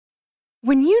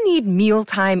When you need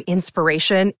mealtime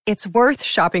inspiration, it's worth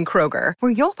shopping Kroger,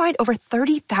 where you'll find over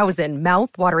 30,000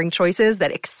 mouth-watering choices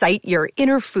that excite your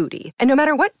inner foodie. And no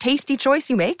matter what tasty choice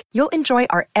you make, you'll enjoy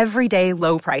our everyday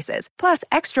low prices, plus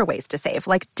extra ways to save,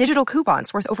 like digital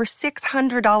coupons worth over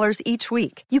 $600 each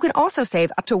week. You can also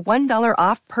save up to $1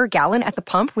 off per gallon at the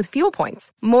pump with fuel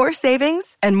points. More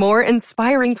savings and more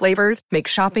inspiring flavors make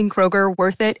shopping Kroger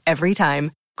worth it every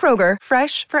time. Kroger,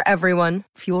 fresh for everyone.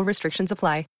 Fuel restrictions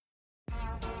apply.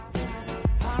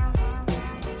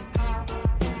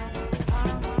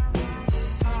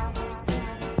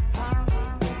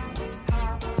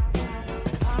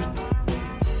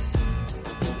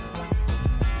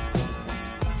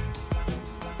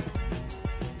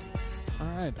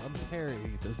 I'm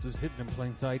Perry. This is Hidden in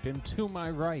Plain Sight, and to my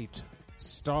right,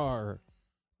 star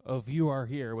of You Are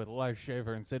Here with Elias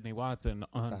Shaver and Sydney Watson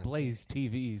on Blaze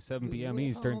TV, 7 p.m.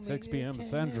 Eastern, 6 p.m.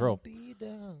 Central,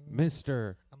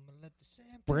 Mr.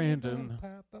 Brandon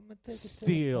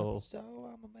Steele.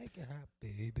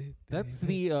 That's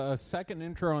the second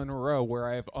intro in a row where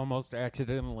I've almost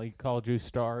accidentally called you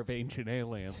star of Ancient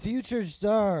Aliens. Future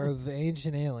star of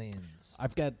Ancient Aliens.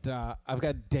 I've got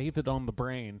David on the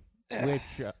brain.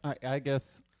 Which I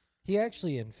guess he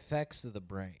actually infects the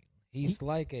brain. He's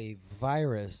like a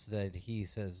virus that he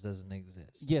says doesn't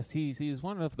exist. Yes, he's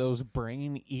one of those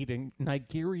brain-eating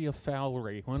Nigeria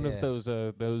Fowlery, one of those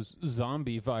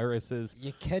zombie viruses.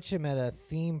 You catch him at a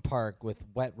theme park with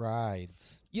wet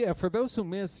rides. Yeah, for those who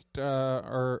missed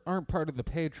or aren't part of the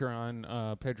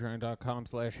Patreon,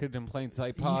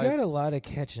 patreon.com/hiddenplainssightpod. You got a lot of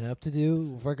catching up to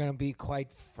do, if we're going to be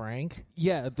quite frank.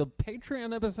 Yeah, the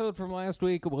Patreon episode from last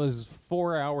week was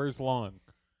 4 hours long.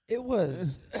 It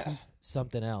was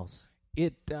something else. I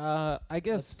guess...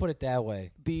 Let's put it that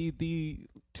way.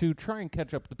 To try and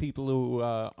catch up to people who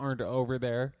aren't over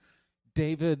there,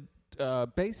 David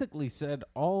basically said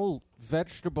all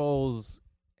vegetables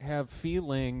have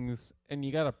feelings, and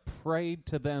you gotta pray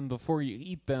to them before you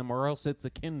eat them, or else it's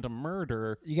akin to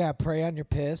murder. You gotta pray on your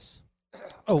piss.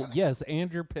 Oh, yes,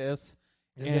 and your piss.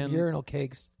 And urinal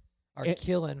cakes are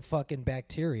killing fucking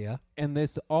bacteria. And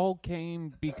this all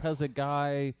came because a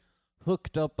guy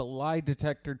hooked up a lie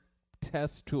detector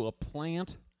test to a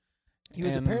plant. He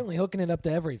was apparently hooking it up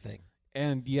to everything.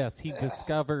 And yes, he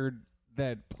discovered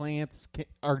that plants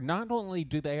are not only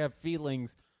do they have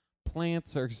feelings,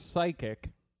 plants are psychic.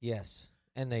 Yes,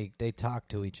 and they talk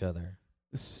to each other.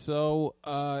 So,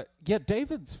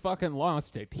 David's fucking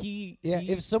lost it.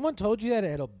 If someone told you that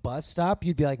at a bus stop,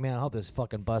 you'd be like, man, I hope this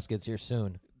fucking bus gets here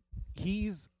soon.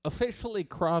 He's officially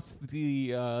crossed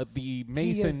the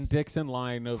Mason-Dixon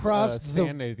line of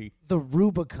sanity. The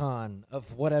Rubicon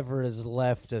of whatever is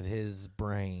left of his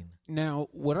brain. Now,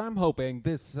 what I'm hoping,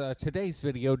 today's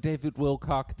video, David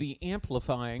Wilcock, the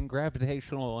amplifying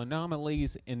gravitational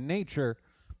anomalies in nature,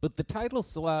 but the title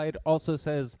slide also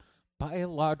says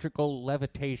biological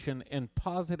levitation and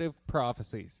positive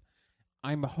prophecies.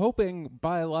 I'm hoping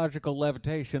biological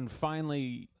levitation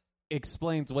finally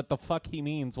explains what the fuck he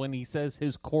means when he says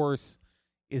his course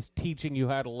is teaching you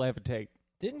how to levitate.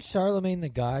 Didn't Charlemagne the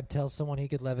God tell someone he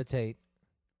could levitate?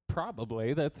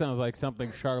 Probably. That sounds like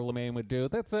something Charlemagne would do.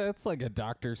 It's like a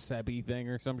Dr. Sebi thing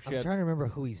or some shit. I'm trying to remember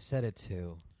who he said it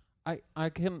to. I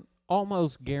can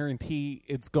almost guarantee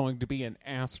it's going to be an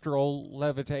astral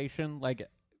levitation. Like,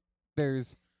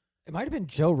 it might have been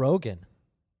Joe Rogan.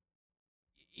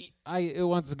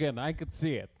 Once again, I could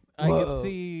see it. Whoa. I could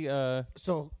see.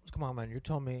 So come on, man! You're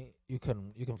telling me you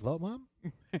can float, Mom?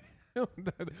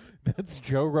 That's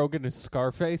Joe Rogan as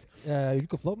Scarface. You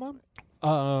can float, Mom.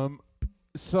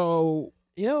 So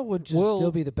you know, it would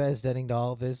still be the best ending to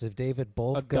all of this if David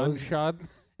both goes gunshot.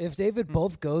 If David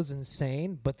both goes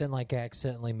insane, but then like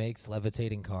accidentally makes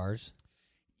levitating cars.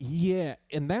 Yeah,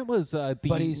 and that was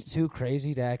But he's too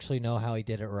crazy to actually know how he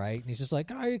did it right, and he's just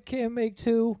like, I can't make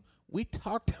two. We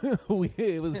talked.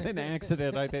 It was an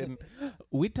accident. I didn't.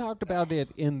 We talked about it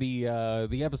in the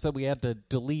episode we had to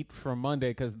delete from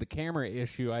Monday because of the camera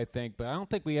issue, I think. But I don't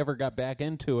think we ever got back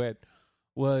into it.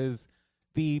 Was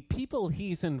the people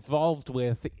he's involved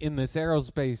with in this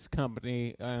aerospace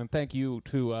company? And thank you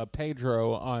to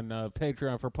Pedro on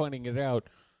Patreon for pointing it out.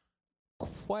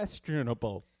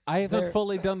 Questionable. I haven't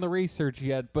fully done the research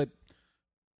yet, but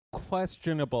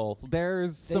questionable.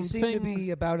 There's some things. They seem to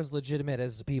be about as legitimate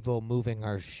as the people moving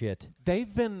our shit.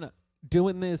 They've been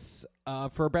doing this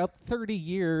for about 30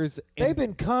 years. They've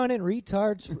been conning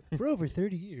retards for over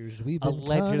 30 years. We've been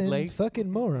conning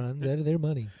fucking morons out of their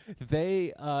money.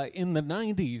 They, in the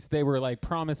 90s, they were like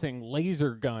promising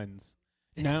laser guns.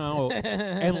 Now,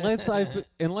 unless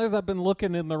I've been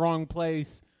looking in the wrong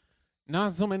place,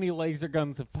 Not so many laser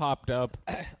guns have popped up.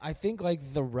 I think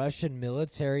like the Russian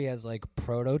military has like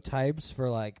prototypes for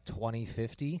like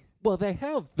 2050. Well, they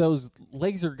have those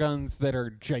laser guns that are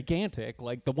gigantic,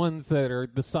 like the ones that are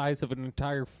the size of an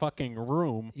entire fucking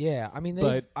room. Yeah, I mean,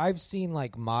 I've seen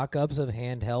like mock-ups of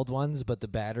handheld ones, but the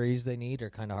batteries they need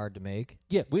are kind of hard to make.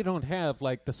 Yeah, we don't have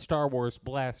like the Star Wars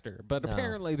blaster, but No.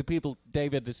 apparently the people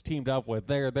David has teamed up with,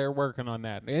 they're working on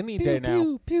that any Pew, day now.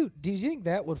 pew, pew. Do you think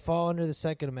that would fall under the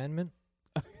Second Amendment?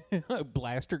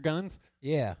 Blaster guns?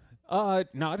 Yeah.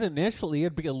 Not initially.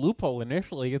 It'd be a loophole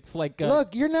initially. It's like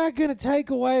Look, you're not going to take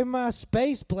away my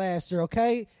space blaster,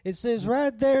 okay? It says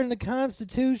right there in the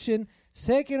Constitution,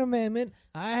 Second Amendment,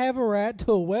 I have a right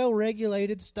to a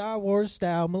well-regulated Star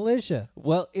Wars-style militia.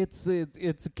 well, it's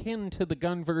akin to the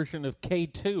gun version of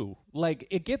K2. Like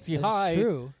it gets you That's high.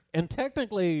 true. And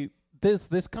technically,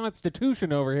 this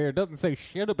Constitution over here doesn't say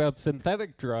shit about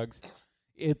synthetic drugs.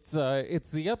 It's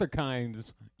the other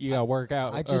kinds you gotta work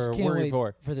out I just or can't worry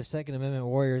wait for. the Second Amendment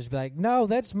warriors to be like, no,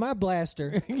 that's my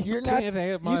blaster. You're not. Can't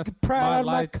have You can pry out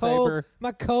my lightsaber.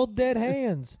 my cold dead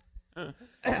hands.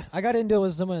 I got into it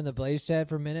with someone in the Blaze chat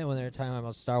for a minute when they were talking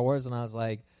about Star Wars, and I was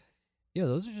like, "Yo,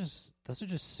 those are just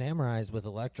samurais with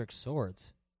electric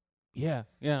swords." Yeah,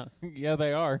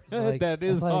 they are. It's like- That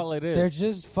is it's like, all it is. They're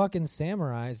just fucking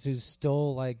samurais who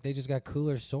stole they just got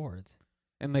cooler swords.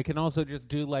 And they can also just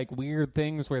do like weird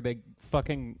things where they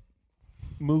fucking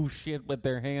move shit with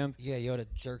their hands. Yeah, Yoda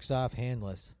jerks off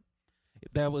handless.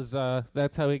 That was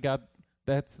that's how he got.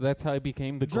 That's how he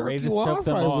became the Jerk greatest you of off,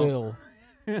 them I all. will.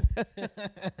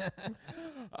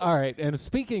 All right, and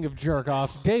speaking of jerk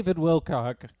offs, David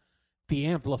Wilcock, the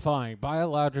amplifying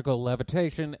biological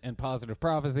levitation and positive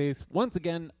prophecies. Once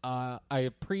again, I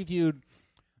previewed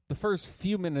the first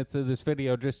few minutes of this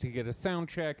video just to get a sound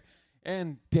check,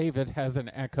 and David has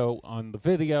an echo on the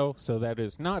video, so that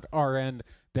is not our end.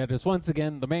 That is once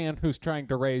again the man who's trying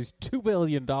to raise $2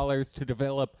 billion to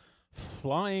develop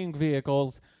flying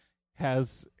vehicles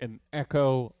has an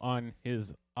echo on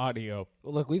his audio.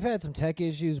 Well, look, we've had some tech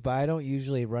issues, but I don't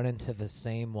usually run into the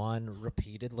same one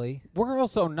repeatedly. We're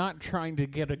also not trying to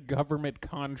get a government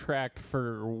contract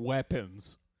for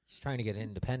weapons. He's trying to get an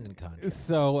independent contract.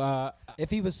 So, If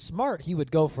he was smart, he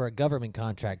would go for a government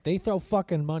contract. They throw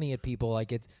fucking money at people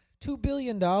like it's $2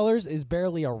 billion is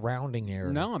barely a rounding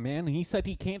error. no, man, he said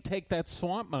he can't take that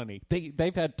swamp money.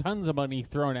 They've had tons of money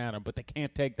thrown at him, but they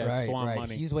can't take that swamp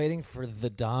money. He's waiting for the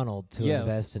Donald to Yes.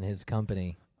 invest in his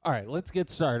company. All right, let's get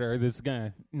started, or this is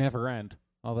going to never end,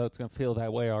 although it's going to feel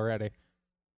that way already.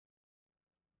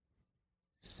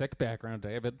 Sick background,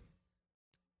 David.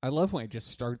 I love when it just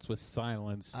starts with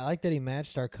silence. I like that he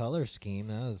matched our color scheme.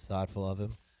 That was thoughtful of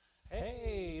him.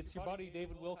 Hey, it's your buddy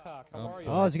David Wilcock. How are you?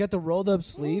 Oh, has he got the rolled up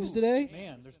sleeves today?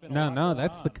 Man, there's been a No, lot no, going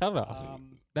that's the on. cutoff.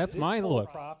 That's this my whole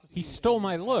look. prophecy He stole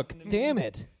my that's look. happening Damn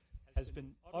it. has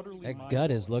been utterly That mind-blowing.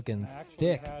 gut is looking I actually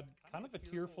thick. had kind of a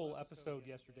tearful episode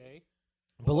yesterday.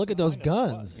 But look at those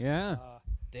guns. Yeah.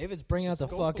 David's bringing out the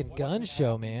scope of fucking what gun can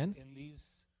show, happen man. In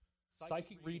these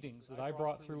psychic readings that I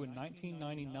brought through in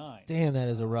 1999. Damn, that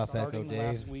is a rough echo, Starting Dave.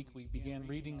 last week, we began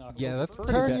reading October Yeah, that's 1st,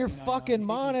 pretty Turn bad. your 1999, fucking taking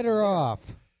monitor from there.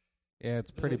 off. Yeah,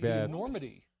 it's pretty the bad.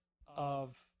 enormity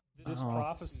of this Oh,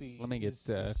 prophecy let me get,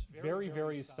 is very,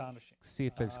 very astonishing. See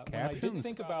if there's When I did captions.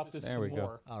 think about this There some we go.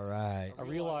 more, All right. I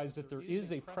realized that there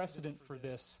is a precedent for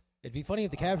this. It'd be funny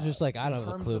if the caption's just like, I don't in have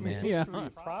a terms clue, of man. Yeah. history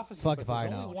of prophecy, Fuck but if I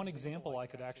there's know. only one example I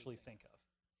could actually think of.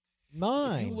 If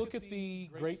Mine. you look at the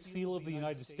Great Seal of the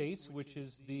United States, which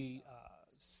is the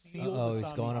seal Oh, that's he's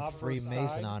on going the a obverse Freemason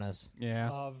side on us. Yeah.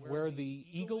 of where the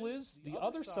eagle is, the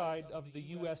other side of the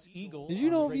U.S. eagle. Did you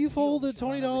on the know if Great you Seal, fold a which is on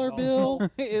every $20 dollar bill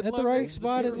It at the looks- right is the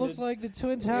spot, it pyramid. looks like the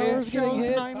Twin It Towers getting shows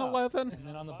hit? 9/11. And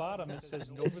then on the bottom it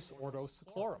says Novus Ordo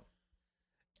Seclorum.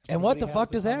 And what the Everybody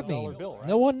fuck has does a that $100 mean? bill, right?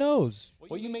 No one knows.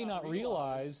 What you may not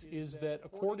realize is that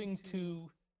according to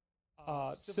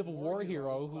Civil War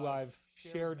hero, who I've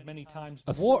shared many times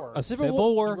before, a Civil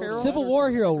War he wrote a hero? letter Civil to War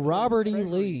the hero Secretary of Robert E. Treasury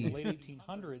in Lee. the late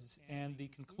 1800s, and the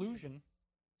conclusion.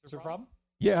 Is there a problem?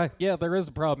 Yeah, there is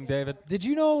a problem, David. Did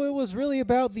you know it was really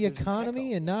about the There's an economy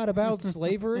echo. and not about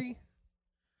slavery?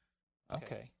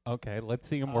 Okay. Okay, let's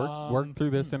see him work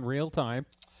through this in real time.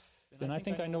 Then I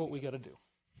think I know what we got to do.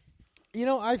 You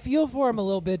know, I feel for him a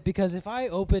little bit because if I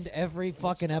opened every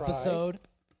fucking try. episode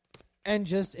and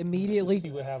just See immediately,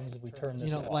 what happens if we turn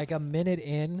this off. like a minute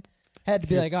in, had to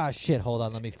be like, oh shit, hold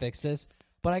on, let me fix this.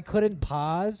 But I couldn't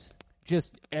pause.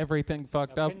 Just everything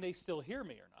fucked Now, up. can they still hear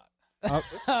me or not?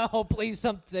 Oh, please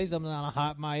say something on a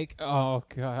hot mic. Oh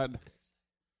God,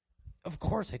 Of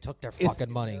course I took their Is-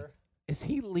 fucking money. is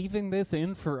he leaving this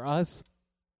in for us?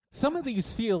 Some of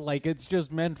these feel like it's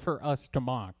just meant for us to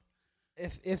mock.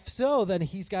 If so, then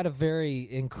he's got a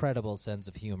very incredible sense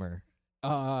of humor.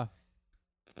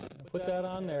 Put that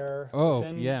on there. Oh,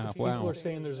 then yeah, if people wow. are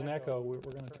saying there's an echo, we're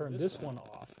going to turn this one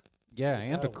off. Yeah,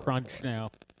 and a crunch now.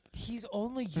 He's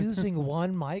only using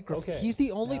one microphone. Okay. He's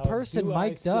the only Now, person do I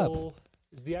mic'd up. still-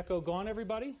 Is the echo gone,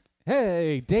 everybody?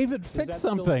 Hey, David, Does fix that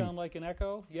still something. sound like an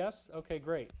echo? Yes? Okay,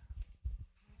 great.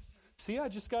 See, I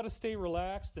just got to stay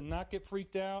relaxed and not get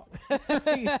freaked out.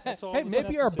 That's all Hey, that's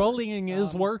maybe our necessary. bullying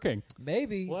is working.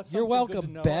 Maybe. Well, that's You're something good welcome,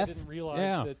 to know. I Beth. didn't realize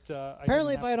Yeah. that, I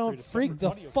Apparently, didn't if have I to don't create a freak separate the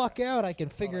audio fuck track. out, I can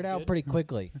figure it I out did. pretty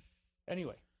quickly.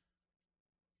 Anyway,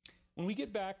 when we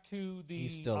get back to the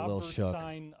He's still a little obverse shook.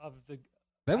 sign of the...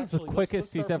 That was the Actually, let's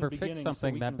quickest he's start from ever the fixed beginning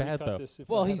something we that can bad, recut though. this if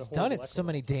Well, I had he's a done horrible it so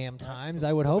many echo. damn All right, times. so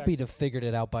I would go hope back he'd to- have figured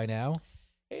it out by now.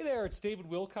 Hey there, it's David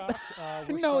Wilcock.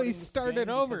 We're No, he starting this started again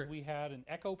over. because we had an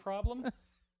echo problem.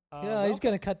 Yeah, he's welcome.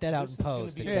 going to cut that out This in is gonna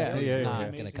post, be a except very, he's very not gonna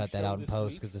amazing cut that show out in this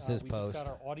post week. 'cause this is we post. Just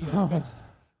got our audio fixed.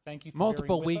 Thank you for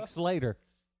Multiple bearing with weeks us. later.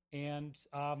 And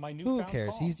my Who newfound cares?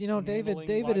 calm He's, you know, in David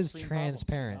handling live is stream problems.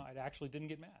 transparent. I actually didn't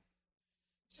get mad.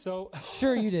 So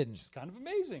Sure you which didn't. is kind of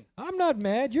amazing. I'm not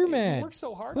mad. You're Hey, mad. You work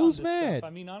so hard Who's on this mad? stuff.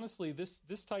 I mean, honestly,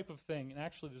 this type of thing, and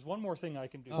actually, there's one more thing I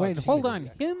can do. Oh, Wait, hold on.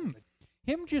 Jesus.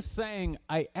 Him just saying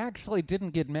I actually didn't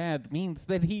get mad means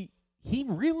that he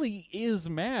really is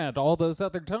mad all those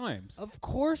other times. Of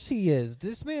course he is.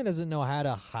 This man doesn't know how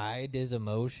to hide his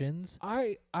emotions.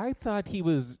 I thought he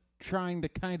was trying to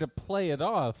kind of play it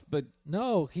off, but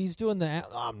No, he's doing the.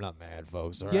 I'm not mad,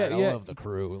 folks. All Yeah, right, yeah. I love the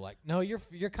crew. Like, no,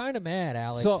 you're kind of mad,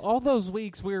 Alex. so all those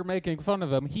weeks we were making fun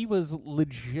of him, he was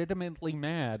legitimately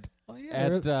mad Oh, yeah,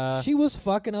 at she was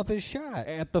fucking up his shot.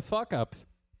 at the fuck ups.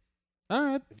 All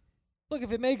right. Look,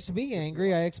 if it makes me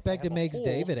angry, I expect I it have a makes hole.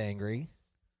 David angry.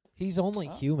 He's only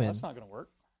Huh? human. That's not going to work.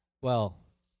 Well,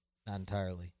 not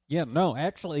entirely. Yeah, no,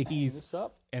 actually Hang he's this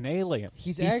up. an alien.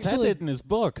 He's he said actually- it in his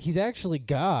book. He's actually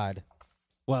God.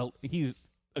 Well, he's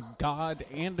a god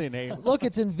and an alien. Look,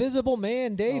 it's Invisible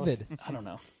Man, David. I don't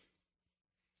know.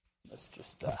 Let's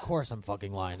just. Of course I'm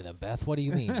fucking lying to them, Beth. What do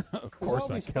you mean? Of course I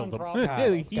always killed fun him.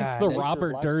 problems. He's God, the that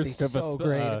Robert sure Durst be of a so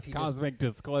great if he just- cosmic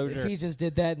disclosure. If he just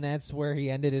did that and that's where he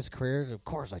ended his career, of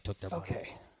course I took their money. Okay.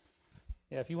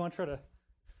 Yeah, if you want to try to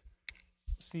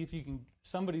see if you can,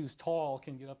 somebody who's tall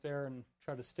can get up there and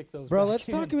try to stick those. Bro, back let's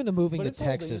in. talk him into moving But to it's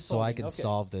holding, Texas it's so I holding. can Okay.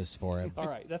 solve this for him. All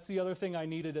right, that's the other thing I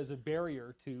needed as a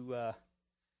barrier to.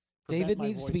 David prevent my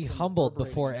needs to voice be from humbled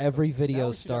reverberating before in the every echoes. Now video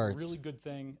we should have a starts. really good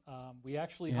thing. We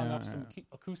actually hung up some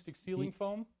acoustic ceiling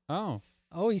foam. Oh,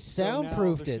 Oh, he So now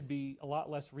soundproofed there it. should be a lot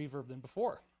less reverb than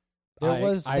before. There I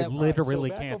was I that, literally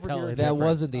back can't over tell here a at that difference.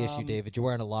 wasn't the issue, Um, David. You're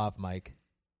wearing a lav mic.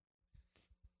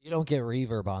 You don't get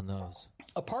reverb on those.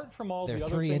 Apart from all They're the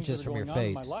other 3 things inches that are from your going on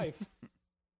in face. my life,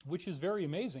 which is very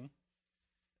amazing.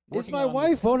 Is working my on this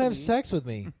wife won't have company sex with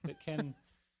me. that can,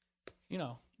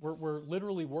 we're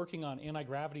literally working on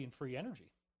anti-gravity and free energy.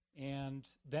 And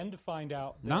then to find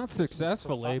out that Not this was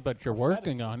successfully, prophetic- but you're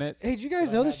working on it. Hey, did you guys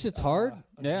that know I this had, shit's hard? a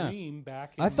Yeah. dream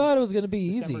back in I thought it was going to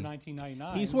be December easy.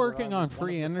 1999. He's where working I on was one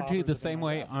free of the energy fathers the of same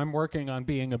way anti-gravity. I'm working on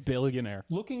being a billionaire.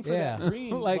 Looking for Yeah. that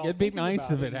dream. Like, while it'd be thinking nice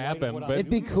about if it it in light of happened, what but- I'm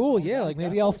It'd be doing, cool, that yeah, like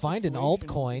maybe whole I'll find an situation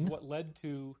altcoin. is what led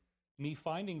to me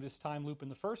finding this time loop in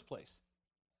the first place.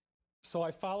 So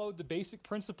I followed the basic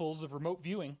principles of remote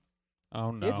viewing.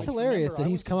 Oh no! It's hilarious Remember, that I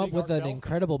he's was a come up big with Art an Bell fan.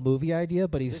 incredible movie idea,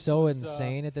 but he's This so was,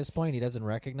 insane at this point he doesn't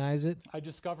recognize it. I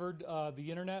discovered the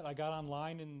internet. I got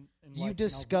online in You like,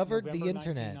 discovered the November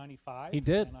internet. 1995, He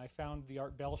did. and I found the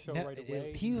Art Bell show Now, right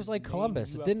away. he was like main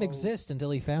Columbus. It didn't UFO, exist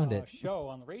until he found it. show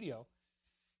on the radio.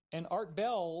 And Art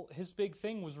Bell, his big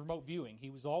thing was remote viewing. He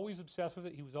was always obsessed with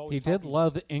it. He was always He did talking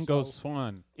love about it. Ingo So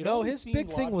Swan. it No, only his seemed big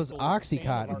thing was logical as a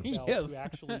fan of Oxycontin. Art Bell Yes. to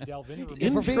actually delve into remote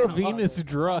If we're being viewing Intravenous to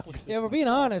drugs. accomplish this Yeah, we're for being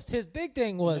himself. honest. His big thing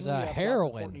And was then we have Dr.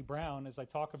 heroin. Courtney Brown, as I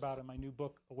talk about in my new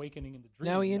book, Awakening in the Dream.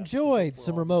 Now, he That's the enjoyed book where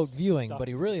some all remote this viewing, stuff but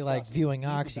he is really liked discussed. viewing Read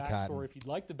the Oxycontin. backstory If you'd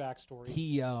like the backstory,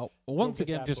 He once get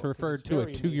again that just book, 'cause referred it's to a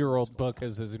very amazing 2-year-old what's going book on.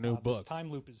 as his new This book. time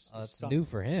loop is That's stunning. new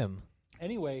for him.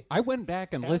 Anyway, I went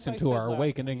back and As listened I to said our last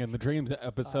Awakening week, in the Dreams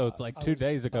episodes like I 2 was-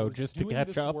 days I ago was just to doing catch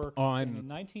this up work, on and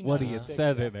in what he had 1996,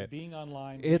 said in after it. Being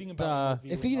online, It, reading about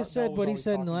remote If viewing, he'd have Art said Bell what he was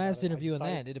said in always the talking last about it. I interview and that,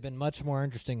 decided- it'd have been much more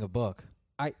interesting a book.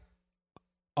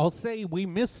 I'll say we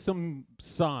missed some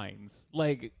signs.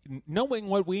 Like, knowing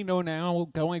what we know now,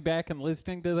 going back and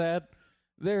listening to that,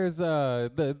 there's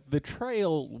the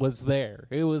trail was there.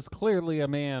 It was clearly a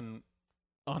man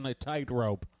on a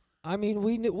tightrope. I mean,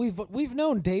 we've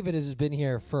known David has been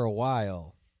here for a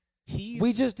while.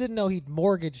 We just didn't know he'd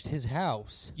mortgaged his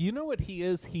house. You know what he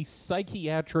is? He's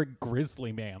psychiatric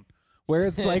grizzly man. Where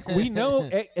it's like, we know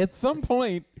at some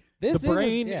point This the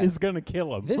brain yeah. is going to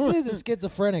kill him. This is a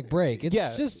schizophrenic break. It's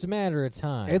Yeah. just a matter of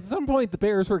time. At some point, the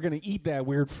bears were going to eat that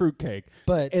weird fruitcake.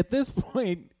 But At this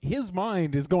point, his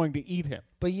mind is going to eat him.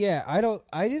 but yeah,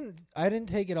 I didn't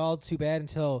take it all too bad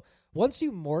until once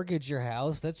you mortgage your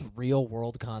house, that's real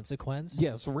world consequence.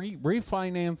 Yes,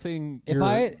 refinancing. If your,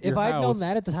 I'd your known house-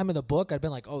 that at the time of the book, I'd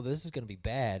been like, oh, this is going to be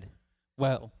bad.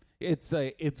 well,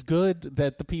 it's good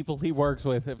that the people he works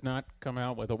with have not come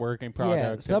out with a working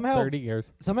product somehow- in 30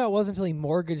 years. Somehow it wasn't until he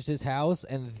mortgaged his house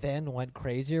and then went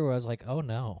crazier where I was like, oh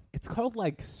no. It's called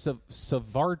like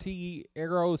Savarti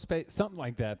Aerospace, something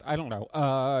like that. I don't know.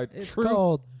 It's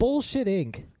called Bullshit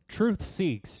Inc. Truth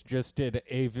Seeks just did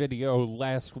a video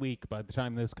last week. By the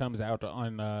time this comes out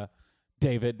on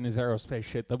David and his aerospace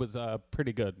shit, that was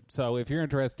pretty good. So if you're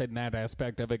interested in that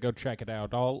aspect of it, go check it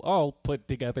out. I'll put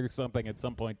together something at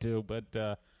some point too. But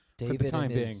for David the time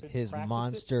and being, his Practice it.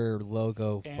 monster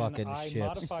logo And fucking I ships.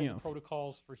 modified Yes. the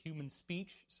protocols for human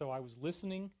speech, so I was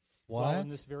listening What? while in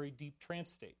this very deep trance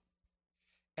state.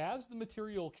 As the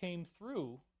material came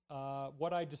through,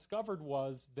 what I discovered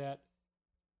was that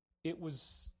it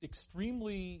was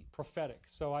extremely prophetic.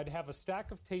 So I'd have a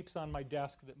stack of tapes on my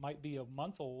desk that might be a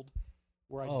month old,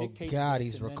 where I Oh, dictate God, this,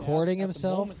 he's and then recording at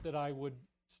himself? The moment that I would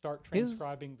start His-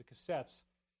 transcribing the cassettes,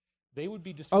 they would be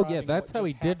oh describing. yeah, that's what how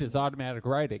he just did his happened. automatic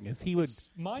writing. Is he would It's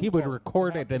he would mind-blowing to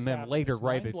record have it and this then happen. later It's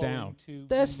write it mind-blowing down. to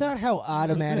That's be not how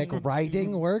automatic listening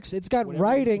writing to works. It's got whatever you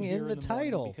writing can hear in the morning,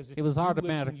 title. because if It was you do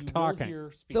automatic listen, you will talking.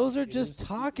 hear speech. Those are It just is- It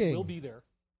talking. will be there,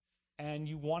 and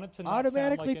you want it to not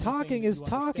Automatically sound like anything talking that is you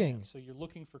understand. talking. So you're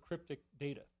looking for cryptic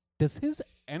data. Does his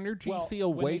energy Well,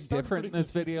 feel when way they started different in putting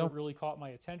this pieces, video? it really caught my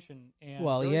attention. And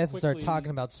Well, he very hasn't started quickly,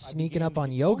 talking about I sneaking began up to on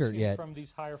get yogurt coaching yet. from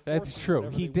these higher That's forces, true.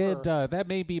 whatever He they did. were, That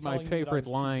may be my telling me that I favorite was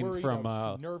too line worried, from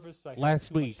I was too nervous, I had last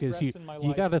too much week. Is stress in my you life,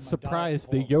 got to and my diet surprise was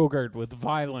the horrible. yogurt with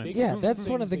violence. Yeah, Big that's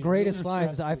one of the things, greatest no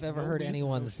lines stress, I've there's ever no heard wheat,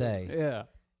 anyone no say. sugar.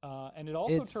 Yeah. And it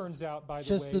also It's turns out, by the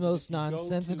just way, the that most if you go to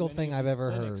nonsensical many thing of I've these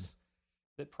ever heard. clinics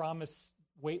that promise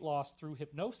weight loss through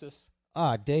hypnosis.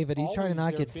 Ah, David, are you trying to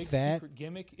not always their get big fat? secret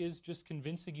gimmick is just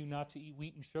convincing you not to eat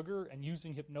wheat and sugar and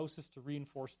using hypnosis to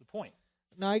reinforce the point.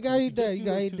 No, you gotta If eat you that. just You do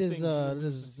gotta those eat two this, things, you will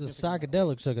lose this a significant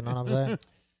psychedelic sugar. Know what I'm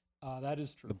saying? That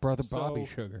is true. The brother So, Bobby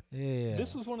sugar. Yeah.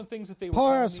 This was one of the things that they were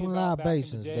Personal telling me about back in the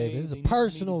libations, day. David. It's a They needed me to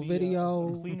personal be video.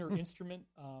 A cleaner instrument.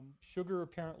 Sugar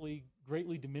apparently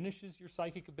greatly diminishes your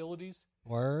psychic abilities,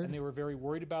 and Word. they were very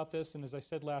worried about this. And as I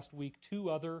said last week, two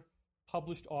other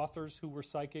published authors who were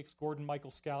psychics, Gordon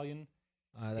Michael Scallion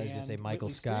That was and just say Michael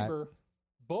Whitley Scott. Strieber,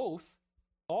 both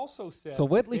also said So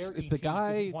Whitley, their the ETs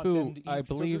guy didn't want who them to eat I sugar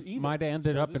believe either. might have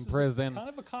ended So up this in is prison, kind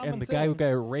of a common and the guy who thing,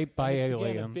 got raped by and it's,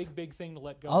 aliens. Again, a big thing to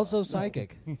let go. Also of. So,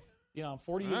 psychic. You know, I'm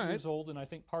 48 All right. years old, and I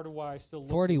think part of why I still look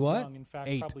 40 this what? young, in fact,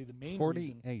 8. probably the main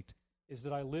reason 48. is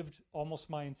that I lived almost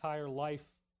my entire life.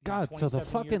 God, so the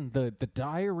 27 fucking the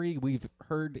diary we've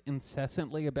heard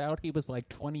incessantly about, he was like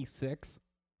 26.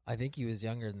 I think he was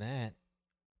younger than that.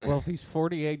 Well, if he's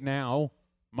 48 now,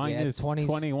 mine Yeah, is 20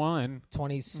 21.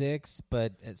 26,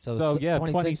 but So, yeah, 26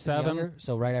 and 27. younger,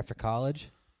 so right after college.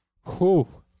 Whew.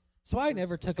 So I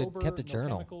never kept a no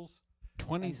journal. chemicals, and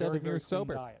 27 very, very years clean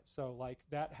sober. diet. So, like,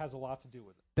 that has a lot to do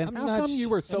with it. Then I'm how not come you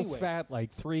were so anyway, fat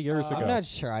like 3 years ago? I'm not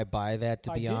sure I buy that,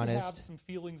 to I be did have honest. some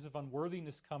feelings of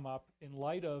unworthiness come up in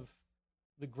light of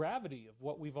the gravity of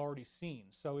what we've already seen.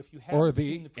 So if you haven't Or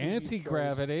seen the previous shows,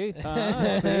 anti-gravity.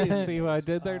 See what I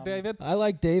did there, David? I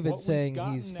like David what we've saying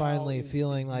gotten he's now finally is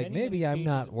feeling like many, maybe many I'm pages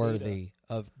not of worthy data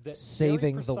of that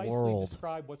saving very the precisely world.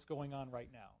 describe what's going on right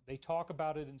now. They talk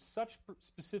about it in such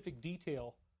specific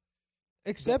detail.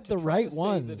 Except that the to try right to say that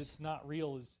ones. it's not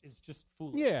real is just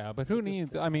foolish. Yeah, but who at this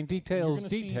needs? point. I mean, And you're details, gonna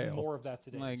see detail. more of that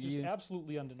today. Like, It's just you-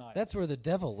 absolutely undeniable. That's where the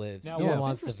devil lives. Now, no one what's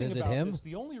wants to interesting visit about him. This,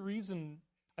 the only reason,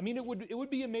 I mean, it would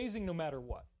be amazing no matter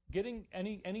what. Getting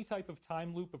any type of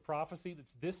time loop of prophecy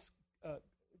that's this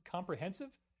comprehensive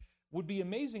would be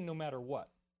amazing no matter what.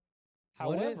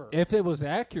 Would it? However, If it was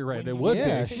accurate, when it you would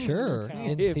Yeah, be. take into sure. account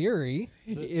In If- theory.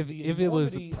 If it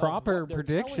was enormity of proper what they're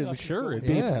prediction, telling us is sure, going it'd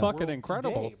be on in the fucking world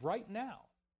incredible. today, right now.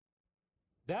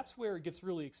 That's where it gets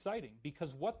really exciting,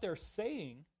 because what they're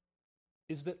saying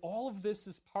is that all of this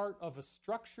is part of a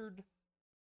structured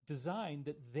design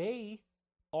that they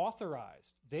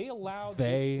authorized. They allowed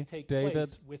They, this to take David?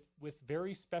 place with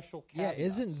very special Yeah,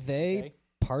 caveats. isn't they okay?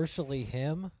 partially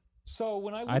him? So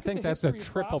when I look I at think the that's a history of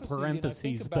triple prophecy parentheses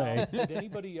and I think about, they. did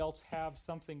anybody else have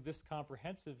something this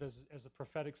comprehensive as a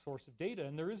prophetic source of data?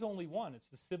 And there is only one. It's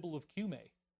the Sibyl of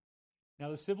Cumae. Now,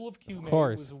 the Sibyl of Cumae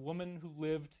course. was a woman who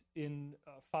lived in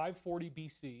 540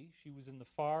 BC. She was in the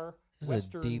far This is a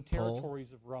western deep pull.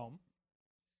 territories of Rome.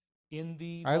 in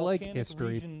the I like volcanic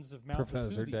history, regions of Mount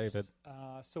Professor Vesuvius. David.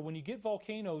 So when you get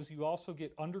volcanoes, you also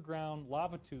get underground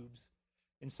lava tubes,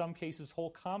 in some cases whole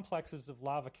complexes of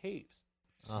lava caves.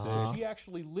 So she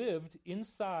actually lived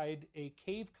inside a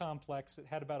cave complex that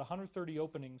had about 130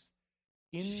 openings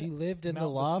in She lived in Mount the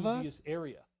lava? Vesuvius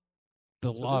area.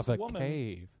 The So lava this woman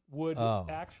cave. would Oh.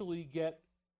 actually get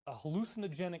a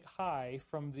hallucinogenic high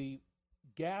from the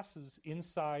gases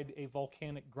inside a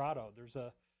volcanic grotto. There's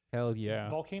a Hell yeah.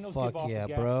 volcanoes Fuck give off yeah, a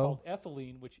gas bro. called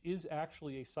ethylene, which is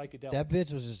actually a psychedelic. That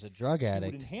bitch was just a drug She would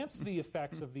addict. enhance the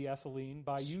effects of the ethylene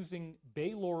by using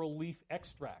bay laurel leaf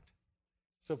extract.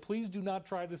 So please do not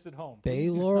try this at home. Bay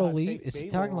Please do laurel not leaf? take Is he bay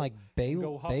talking laurel like bay, and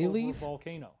go huff bay over leaf? a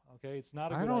volcano. Okay, it's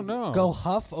not a I good don't idea. know. Go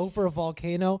huff over a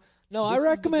volcano? No, This I is the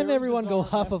recommend very everyone go bizarre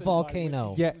huff a method by which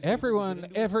volcano. he Yeah, was able to get everyone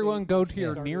into a everyone state go which to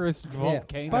your started nearest Yeah,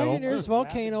 volcano. find your nearest Rapid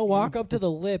volcano, walk fusion, up to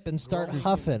the lip, and start growing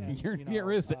huffing. and, Your you know,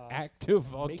 nearest active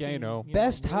volcano. making,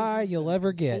 Best high noises you'll and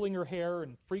ever get. Pulling her hair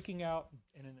and freaking out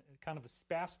in a kind of a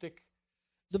spastic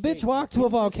The state. bitch walked But to a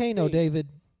in this volcano, state, David.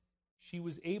 She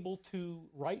was able to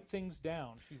write things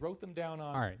down. She wrote them down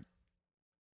on All right.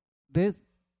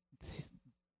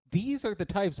 These are the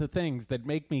types of things that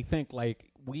make me think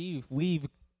like we've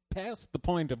passed the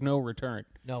point of no return.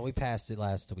 No, we passed it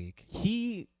last week.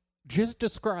 He just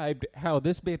described how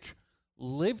this bitch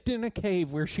lived in a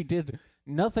cave where she did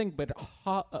nothing but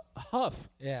huff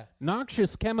Yeah.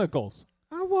 noxious chemicals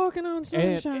I'm walking on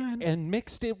sunshine. and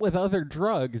mixed it with other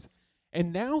drugs.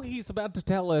 And now he's about to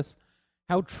tell us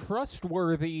how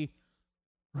trustworthy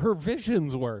her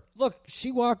visions were. Look,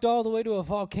 she walked all the way to a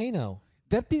volcano.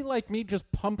 That'd be like me just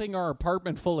pumping our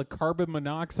apartment full of carbon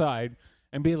monoxide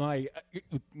and be like,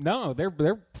 no,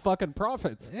 they're fucking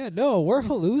prophets. Yeah, no, we're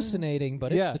hallucinating,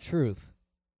 but it's Yeah. the truth.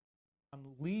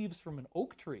 on leaves from an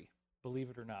oak tree, believe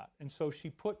it or not. And so she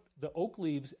put the oak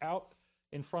leaves out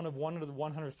in front of one of the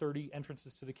 130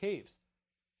 entrances to the caves.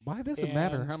 Why does it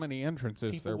matter And how many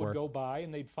entrances People there would were? go by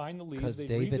and they'd find the leaves, 'Cause they'd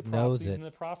David read the knows prophecies, it. and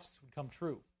the prophecies would come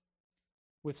true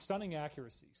with stunning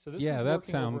accuracy. So this Yeah, was that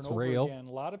working over sounds and over real. again.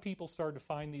 A lot of people started to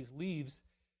find these leaves,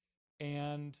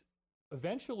 and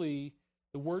eventually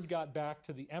the word got back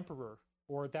to the emperor,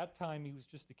 or at that time he was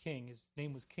just a king. His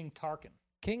name was King Tarquin.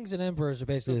 Kings and emperors are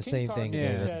basically the So same King thing, Tarquin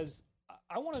Yeah. David. says,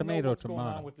 I want to know Tomato, what's going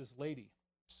tomato. on with this lady.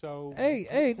 So Hey,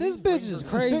 this please bring bitch is her-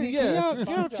 crazy. Yeah. Can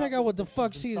y'all check out what the She's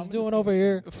fuck been she is summoned to doing see over the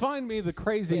here? king. Find me the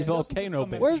crazy She doesn't just volcano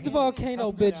come in bitch. Where's the She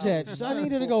volcano comes bitch out at? with I the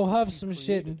needed to go books huff that she some shit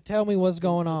created. and tell me what's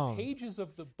going The on. pages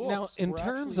of the books Now, in were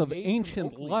terms actually of made from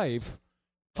ancient oak leaves. life, And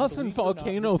huffing believe it or not,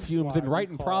 volcano this is fumes why and we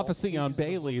writing call prophecy on pages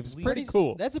bay of the leaves leaves- pretty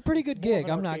cool. That's a pretty good It's more of gig.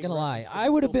 an I'm not arcade gonna lie. reference, but I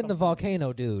would have still been the something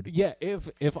volcano dude. Yeah,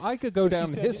 if I could go So she down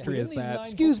said, history "Within as these that. 9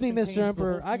 Excuse me, books Mr. contains the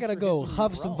Emperor. whole I gotta future go history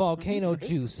huff of some Rome, volcano future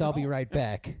history juice. of I'll be Rome." right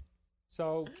back.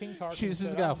 So King Tarquin She's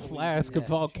just said, got "I a don't believe flask you." of She says,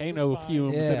 volcano "Fine."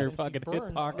 fumes in her And she fucking hip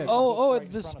burns pocket. three Oh, books right in the front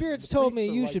of them. spirits The told priests me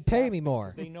are you like should pay me fascinated more.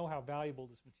 because they know how valuable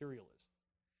this material is.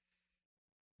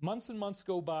 Months and months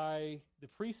go by. The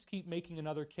priests keep making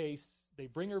another case. They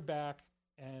bring her back,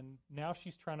 and now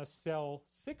she's trying to sell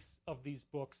 6 of these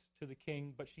books to the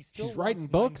king, but she still She's wants writing 9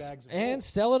 books? bags of And gold.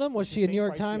 selling them? Was It's she the a same New York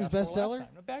price she Times asked for last bestseller?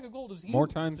 time. A bag of gold is huge. More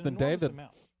It's times an than enormous David.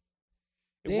 amount.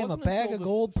 It Damn, a wasn't bag until of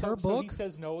gold per so he book?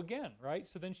 says no again, right?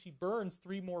 So then she burns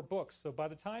 3 more books. So by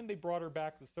the time they brought her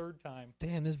back the 3rd time,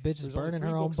 Damn, this bitch is There's only burning 3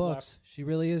 her own books books. She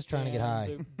really is trying to get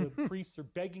high. and the priests are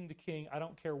begging the king, I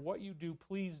don't care what you do,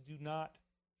 please do not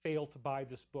fail to buy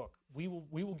this book. We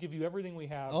will give you everything we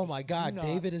have. Oh Just my do God, not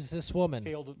David is this woman.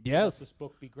 fail to Yes. let this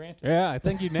book be granted. Yeah, I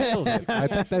think you nailed it. I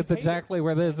think Actually that's paid exactly her.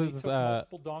 where this And they is took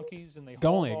multiple donkeys and they hauled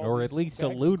going, all or at these least bags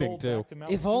of alluding gold to. back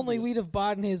Mount If only Vesuvius. we'd have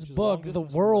bought his which is a book, long the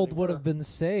distance from where world they would were. have been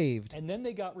saved. And then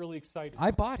they got really excited. I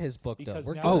bought his book, though. Because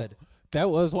We're now- good. That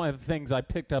was one of the things I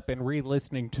picked up in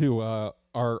re-listening to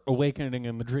our Awakening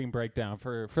and the Dream Breakdown.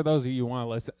 For those of you who want to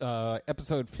listen,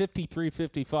 episode 53,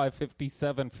 55,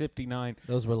 57, 59.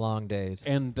 Those were long days.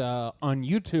 And on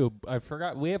YouTube, I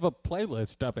forgot, we have a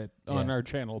playlist of it on Yeah. our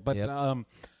channel. But Yep.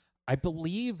 I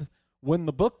believe when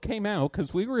the book came out,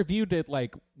 because we reviewed it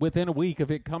like within a week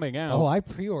of it coming out, Oh, I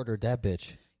pre-ordered that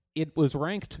bitch. it was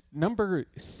ranked number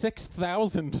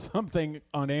 6,000 something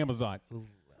on Amazon,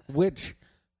 which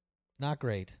Not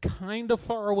great. kind of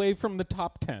far away from the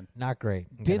top 10. Not great.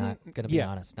 I'm Didn't gonna be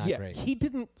honest. Not great. He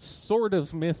didn't sort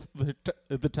of miss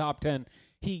the top 10.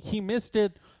 He missed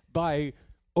it by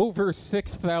over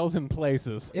 6,000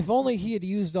 places. If only he had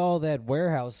used all that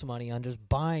warehouse money on just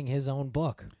buying his own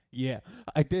book. Yeah,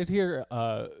 I did hear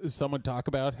someone talk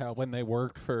about how when they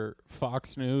worked for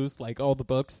Fox News, like all the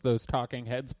books those talking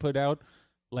heads put out,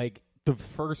 like the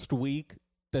first week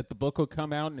that the book would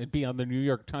come out and it'd be on the New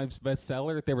York Times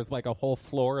bestseller, there was like a whole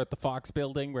floor at the Fox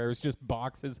building where it was just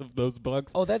boxes of those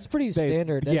books. Oh, that's pretty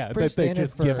standard. That's yeah, pretty that they standard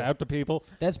just for, give out to people.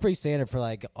 That's pretty standard for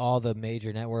like all the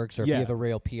major networks, or if Yeah. you have a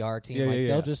real PR team, Yeah, like yeah,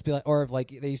 they'll yeah. just be like, or if like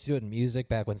they used to do it in music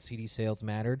back when CD sales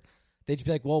mattered, they'd just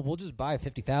be like, well, we'll just buy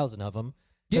 50,000 of them.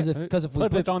 Because if we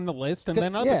put it on the list and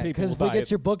then other people because will if we buy get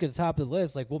it. your book at the top of the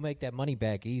list, like we'll make that money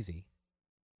back easy.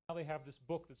 Now they have this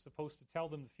book that's supposed to tell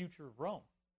them the future of Rome.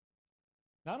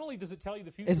 Not only does it tell you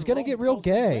the future It's of gonna Rome, get it real tells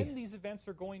you gay. when these events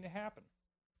are going to happen.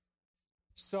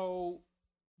 So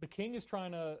the king is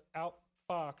trying to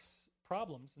outfox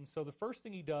problems, and so the first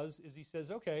thing he does is he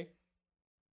says, okay,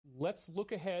 let's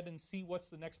look ahead and see what's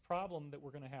the next problem that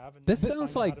we're going to have. And This find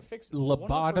sounds out how like to fix it. So one of the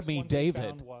first lobotomy ones they David.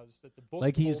 found was that the book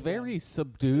Like he's told them very that in the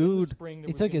subdued. spring there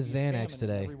He was took gonna his be a Xanax famine and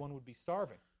today. Everyone would be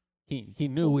starving. He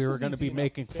knew Well, we this were is going to easy be enough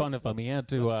making to fun fix. of him. He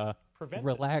had Let's to prevent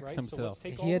relax this, right? So himself. let's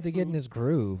take all He had the to get in food his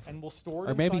groove. and we'll store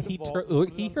it Or maybe inside he the vault, tr- put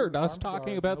it he under heard an us armed talking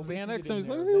guard, about nobody can Xanax, get and in he's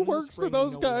there. like, Then "It in the works for spring,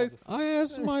 those we'll have guys." the- I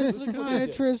asked my This is what they did.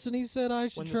 psychiatrist, and he said I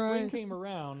should When the try spring it. came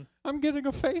around, I'm getting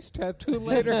a face tattoo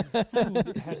later.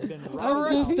 food had been I'm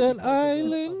rotted just out an because of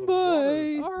island a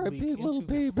boy. water R.I.P. leak little into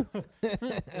babe.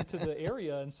 into the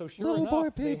area, and so sure Little enough, boy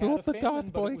they babe, had a let the famine,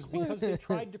 goth but boy it was quit. because they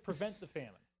tried to prevent the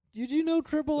famine. Did you know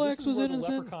Triple So this X is was where innocent?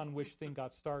 the leprechaun wish thing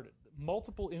got started.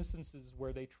 Multiple instances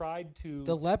where they tried to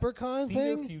The leprechaun see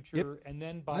their thing? future, and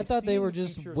then by I thought they seeing were the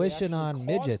just future, wishing they on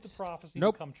actually caused midgets. the prophecy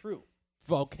Nope. to come true.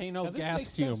 Volcano Now, this gas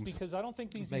makes sense fumes. because I don't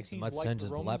think these Makes ETs much liked sense the as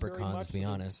the Romans very leprechauns, much, to be so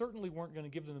they honest. certainly weren't going to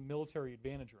give them a military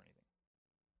advantage or anything.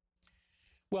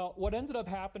 Well, what ended up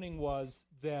happening was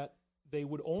that they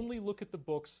would only look at the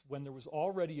books when there was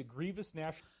already a grievous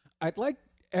national. I'd like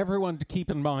everyone to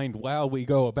keep in mind while we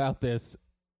go about this,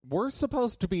 we're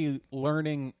supposed to be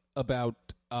learning about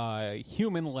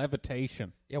human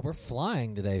levitation Yeah, we're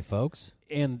flying today, folks.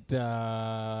 and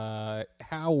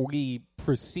how we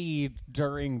proceed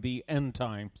during the end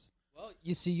times Well,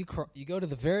 you see, you go to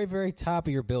the very, very top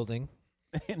of your building,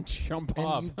 and jump and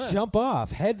off. you jump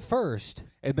off head first.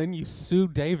 And then you sue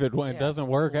David when it Yeah. doesn't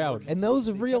work out. And those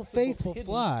of They real kept the books faithful hidden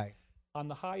fly. On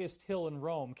the highest hill in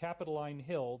Rome, Capitoline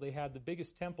Hill, they had the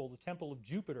biggest temple, the Temple of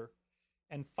Jupiter,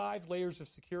 and 5 layers of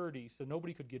security so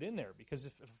nobody could get in there. Because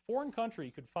if a foreign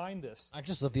country could find this, I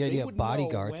just love the they idea of wouldn't know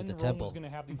bodyguards when at the Rome temple. was going to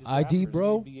have these ID, disasters and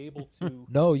bro? they'd be able to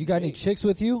No, you got any invade. chicks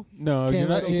with you? No, Can't you're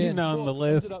not, let you he's in. not on the Book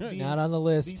list. ended up being Not on the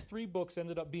list. These 3 books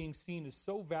ended up being seen as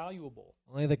so valuable.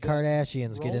 Only the that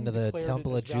Kardashians get Rome into the declared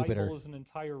Temple it of as valuable Jupiter. as an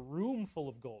entire room full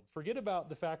of gold. Forget about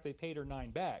the fact they paid her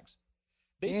 9 bags.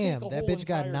 They Damn, took a that whole bitch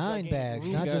got entire 9 gigantic bags,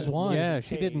 room not full just of one. gold Yeah, to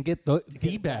she pay didn't get the to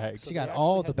get it back. bag. So She they got actually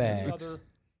all had the many bags. Other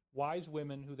wise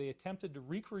women who they attempted to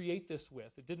recreate this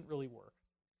with. It didn't really work.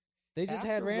 They just After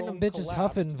had random Rome bitches collapsed,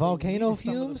 huffing they volcano released some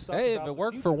of the fumes. stuff Hey, about if it the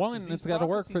worked for future, one, 'cause it's these gotta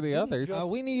work for prophecies the didn't others. just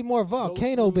We need more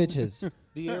volcano through bitches.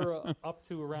 the era up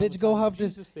to around Bitch, the go time of huff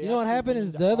this. Jesus, they You know what actually happened went is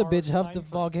into the other our bitch huffed the time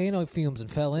frame. volcano fumes and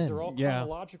fell These in. are all Yeah.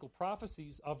 chronological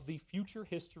prophecies of the future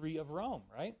history of Rome,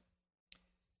 right?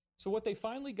 So what they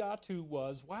finally got to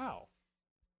was, wow.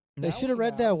 They now should have we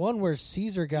read that one where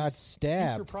Caesar got Future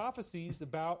stabbed. prophecies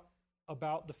about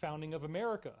the founding of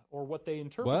America, or what they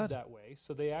interpreted What? that way.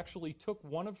 So they actually took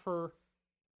one of her.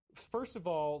 First of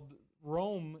all,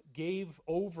 Rome gave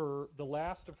over the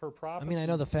last of her I prophecies. mean, I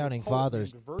know the to a founding poet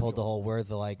fathers named pulled the Virgil, whole "we're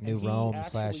the like and New he Rome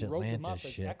actually / wrote them up Atlantis"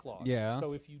 as shit. eclogues. Yeah.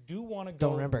 So if you do want to go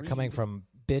Don't remember it and coming read from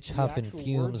bitch the huffing actual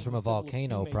fumes words from of a the Sibyl of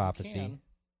volcano Cumae, you prophecy. can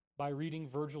by reading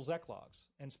Virgil's eclogues,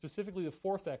 and specifically the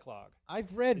 4th eclogue.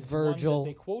 I've read is the one that Virgil,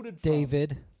 they quoted from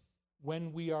David.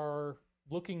 when we are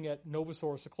looking at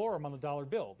Novasaurus Seclorum on the dollar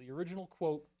bill. The original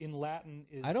quote in Latin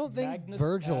is I don't think Magnus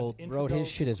Virgil ad wrote his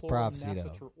intrigo shit as seclorum prophecy, though.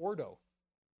 nascitur ordo.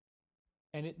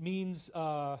 And it means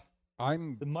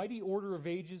I'm the mighty order of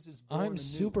ages is born I'm anew.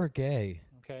 super gay.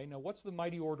 Okay, now what's the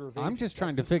mighty order of ages? I'm just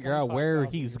trying to That's this figure out where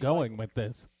 25,000 he's year going cycle. with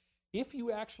this. If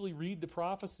you actually read the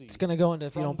prophecy, It's gonna go into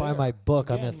if you From don't buy there, my book,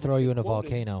 I'm again, gonna throw which you they in a quoted,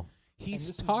 volcano. He's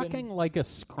this has talking been like a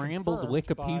scrambled confirmed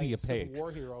by Wikipedia a Civil page.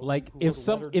 War hero Like who if wrote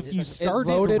a letter to if the you Secretary of started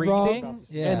voted wrong, reading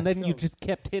yeah. and then you Shows. just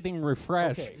kept hitting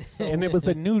refresh, Okay, so and it was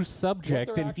a new what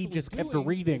subject, they're and he actually just kept doing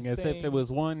reading is as if it saying,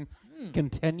 was one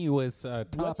continuous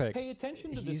Let's topic. pay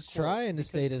attention to this. He's quote, trying to because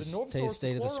stay the to Novasaurus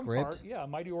stay to the Seclorum script. Part, yeah,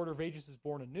 mighty order of ages is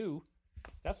born anew.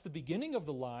 That's the beginning of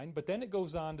the line, but then it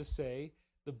goes on to say,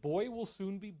 "The boy will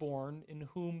soon be born, in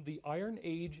whom the Iron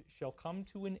Age shall come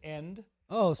to an end."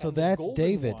 Oh, so and the that's golden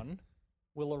David. one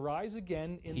will arise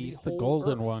again in He's the the whole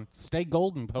golden earth. one. Stay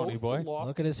golden, pony Both boy. the lofty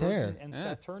Look at his Virgin hair. And Yeah.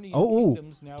 Saturnian Oh,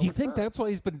 kingdoms now do you think return. that's why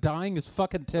he's been dying his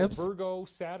fucking tips? So Virgo,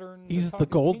 Saturn, He's they're the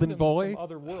talking golden kingdoms boy. from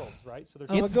other worlds, right? So they're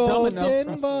I'm a It's dumb golden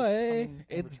enough. boy.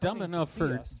 It's dumb returning to enough see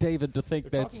for us. David to think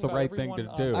They're that's talking the about right thing to everyone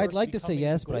on do. Earth I'd like to say becoming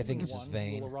yes, the but I think golden it's just one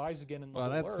who vain. will arise again in the Well,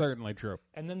 whole that's earth. certainly true.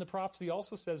 And then the prophecy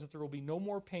also says that there will be no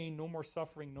more pain, no more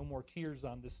suffering, no more tears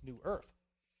on this new earth.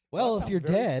 Well, That if you're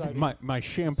sounds very dead, exciting. My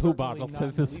shampoo certainly bottle not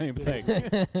says in the the same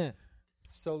least thing.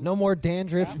 So no more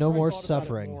dandruff, after no I more thought about it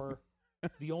suffering. more,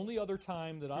 the only other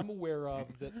time that I'm aware of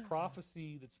that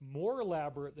prophecy that's more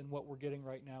elaborate than what we're getting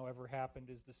right now ever happened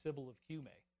is the Sibyl of Cumae.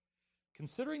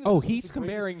 Considering that Oh, this was he's the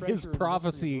greatest comparing his treasure in the history of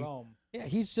prophecy Rome, Yeah,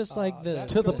 he's just like the that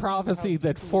To the shows you prophecy how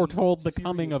that deeply foretold the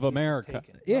coming of serious this is America.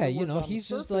 taken. In Yeah, other you words, know, on the he's just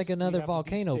surface, like we another have the deep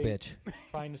volcano state bitch.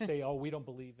 trying to say, "Oh, we don't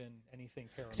believe in anything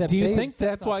paranormal." Except Do you Dave- think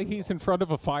that's not why true he's at all. in front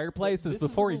of a fireplace? Is This is a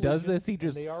before he does religion, this, he and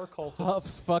just they are occultists.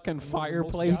 huffs fucking And one of the most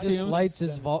fireplace He just valuable fumes? lights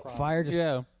his stems prophecy. fire. Just,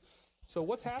 Yeah. So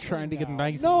what's happening Trying to get now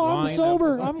nice No, I'm line up.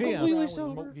 sober. Yeah. I'm completely Remote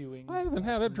sober. viewing, I haven't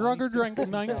had a from drug or 96 drink to in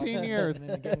 19 2000, years. And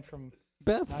then again from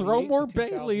Beth, 98 throw to more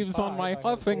bay leaves on 2005, my I had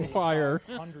huffing over fire.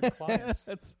 500 clients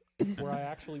That's where I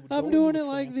actually would I'm go doing into it a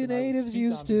like trance the and I would natives speak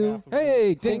used on to. behalf of Hey,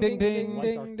 these ding, ding, colleagues ding, like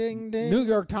ding, ding, ding. New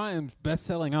York Times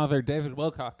best-selling author David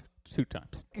Wilcock 2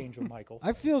 times. Archangel Michael.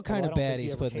 I feel kind I of don't think bad he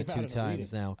he's ever putting the came out 2 in a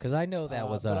times reading. now, because I know that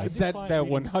was But I us. did That client that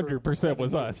readings for 100%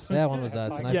 was 7 us. years. That one was I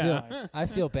had us, and 5 Yeah. clients. I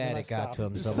feel And bad I it got to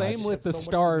stopped. him so Same much. with the So much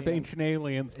star of demand. Ancient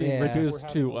Aliens being Yeah. reduced We're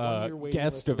to having a one-year waiting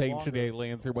guest list of or Ancient longer.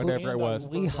 Aliens or whatever it And I was.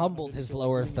 We burned out. humbled I just his didn't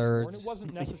lower feel like doing it anymore, thirds. And it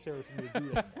wasn't necessary for me to do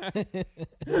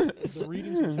that. The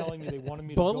readings were telling me they wanted me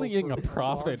to Bullying go a for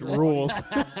prophet larger rules.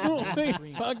 audience on Holy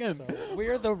screen. fucking- So,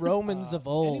 We're the Romans of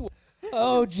old. anyway.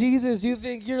 Oh, Jesus, you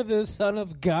think you're the son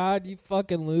of God, you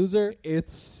fucking loser?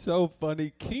 It's so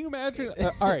funny. Can you imagine?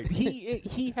 All right,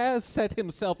 he has set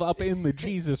himself up in the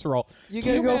Jesus role. You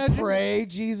Can gonna go imagine- pray,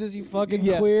 Jesus, you fucking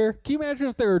Yeah. queer? Can you imagine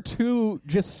if there were 2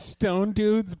 just stone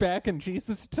dudes back in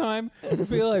Jesus' time?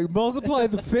 Be like, multiply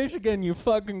the fish again, you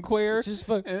fucking queer. Just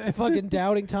fucking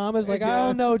doubting Thomas, like, I Yeah.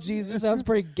 don't know, Jesus, sounds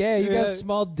pretty gay. You got a Yeah.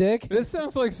 small dick? This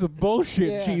sounds like some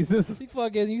bullshit, Yeah. Jesus.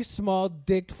 You small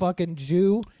dicked fucking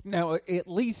Jew. Now, at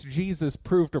least Jesus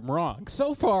proved him wrong.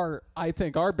 So far, I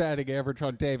think our batting average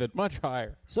on David much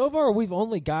higher. So far, we've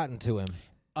only gotten to him.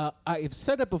 I've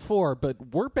said it before, but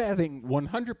we're batting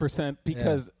 100%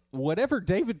 because whatever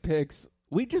David picks,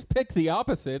 we just pick the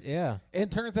opposite. Yeah.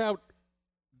 And turns out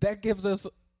that gives us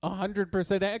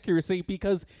 100% accuracy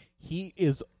because he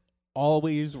is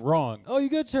always wrong. Oh, you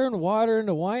gonna turn water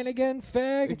into wine again,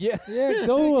 fag? Yeah. Yeah,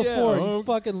 go Yeah, for it, oh. you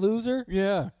fucking loser.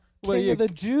 Yeah. King of the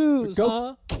Jews, go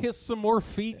huh? kiss some more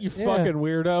feet, you Yeah. fucking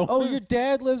weirdo. Oh, your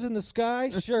dad lives in the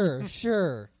sky? Sure,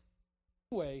 sure.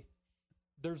 Anyway,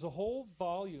 there's a whole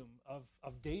volume of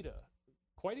data,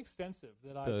 quite extensive,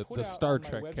 that I The- put the out Star on my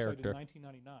Trek website character. in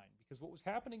 1999. Because what was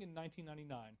happening in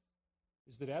 1999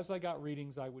 is that as I got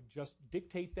readings, I would just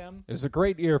dictate them. It was a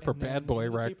great year for and then Bad Boy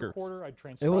in the tape Records. recorder, I'd It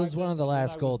transcribe was one them, of the and then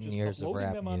last I was golden just years of uploading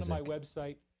rap them onto my music.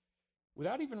 website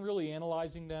without even really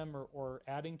analyzing them or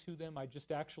adding to them. I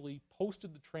just actually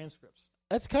posted the transcripts.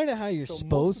 That's kind of how you're So most of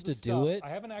supposed the to do stuff, it. I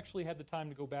haven't actually had the time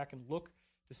to go back and look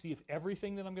to see if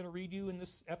everything that I'm going to read you in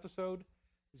this episode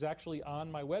is actually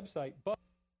on my website. But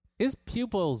His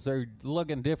pupils are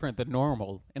looking different than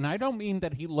normal. And I don't mean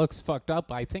that he looks fucked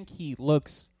up. I think he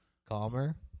looks,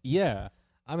 Calmer. yeah.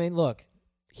 I mean, look,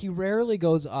 he rarely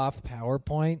goes off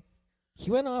PowerPoint. He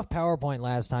went off PowerPoint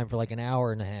last time for like an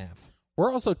hour and a half.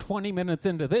 We're also 20 minutes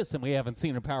into this, and we haven't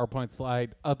seen a PowerPoint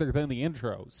slide other than the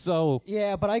intro. So,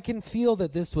 Yeah, but I can feel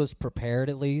that this was prepared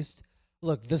at least.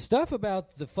 Look, the stuff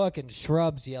about the fucking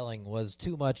shrubs yelling was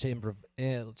too much too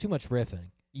much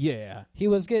riffing. yeah. He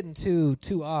was getting too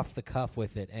off the cuff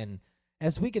with it, and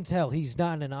as we can tell, he's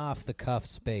not in an off the cuff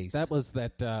space. That was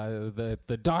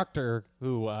the doctor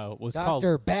who was called...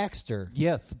 Dr. Baxter.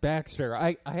 Yes, Baxter.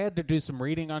 I had to do some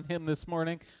reading on him this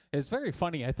morning. It's very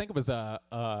funny. I think it was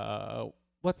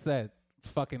what's that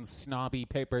fucking snobby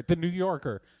paper? The New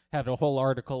Yorker had a whole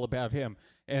article about him,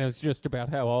 and it was just about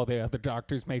how all the other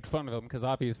doctors made fun of him because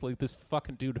obviously this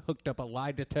fucking dude hooked up a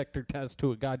lie detector test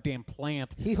to a goddamn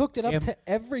plant He hooked it up And- to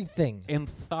everything. and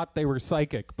thought they were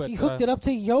psychic. But He hooked it up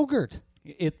to yogurt.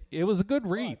 It was a good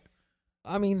read.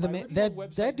 I mean, My original that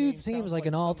website dude name seems sounds like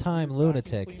an some all-time weird vacuum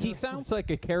lunatic. cleaner. He sounds like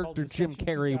a character Called Jim Ascension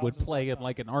Carrey would play in 2000.com.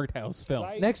 like an art house film.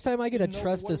 I Next time I get a didn't know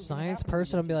trust what the was gonna science happen in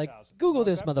person, I'll be like, 2000. Google At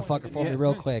this that point, I motherfucker didn't for me have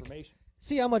real much quick. information.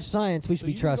 See how much science we should So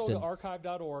be you can trusting. go to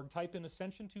archive.org, type in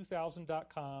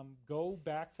ascension2000.com, go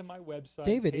back to my website.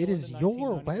 David, it tail is into your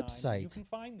 1999. website. You can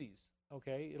find these,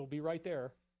 okay? It'll be right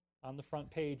there on the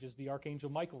front page is the Archangel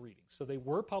Michael readings. So they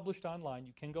were published online.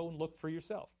 You can go and look for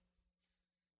yourself.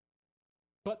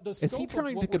 But the Is he scope of trying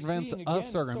to what we're convince seeing, us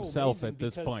again, or is so himself amazing at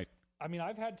this because, point? I mean,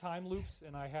 I've had time loops,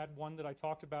 and I had one that I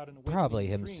talked about in Awakening Probably the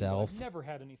Dream, but himself. I've never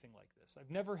had anything like this. I've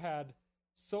never had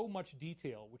so much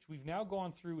detail, which we've now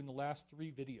gone through in the last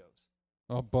 3 videos.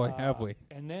 Oh boy, have we?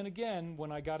 And then again,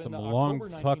 when I got Some into long October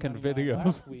fucking 1999 videos.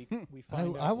 last week, we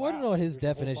find I out, want to wow, know what his there's a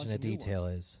whole definition bunch of new detail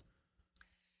ones. is.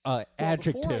 Well, before I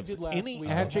Adjectives. did last Any week,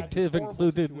 I had this adjective horrible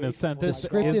included in a situation where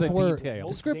sentence my is a Descriptive word- detail. most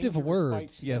Descriptive dangerous words, fight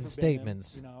she'd yes. ever been in,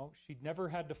 Statements. you know, she'd never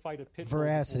had to fight a pit bull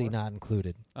Veracity before. not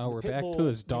included. Oh, we're The pit back bull, to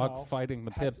his you dog know, fighting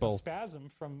the had pit a bull,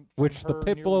 spasm from which the her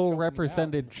pit nearly bull choking me out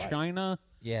represented in the fight. China,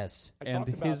 Yes. I and talked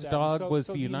about his that. dog So- was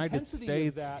so the United intensity of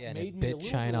States. that Yeah, and made it me bit a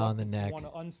little China on the reluctant neck. to want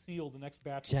to unseal the next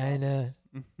batch of China,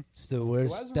 prophecies. it's the So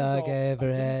worst as a dog result, I ever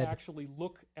didn't had. actually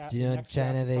look at Do you the know in next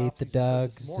China batch of they eat the prophecies until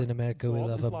this dogs? morning. In America so we all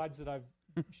love the 'em. slides that I've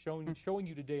showing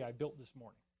you today, I built this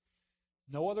morning.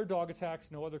 No other dog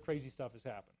attacks, no other crazy stuff has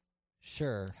happened.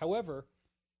 Sure. However,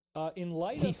 in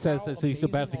light He of says how as he's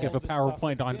about to amazing give all a this stuff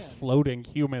PowerPoint has on been, floating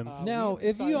humans. Now, we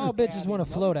have if you all decided to bitches add wanna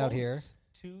another float out bonus here-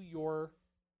 to your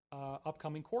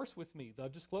upcoming course with me, the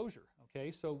disclosure.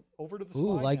 Okay, so over to the Ooh,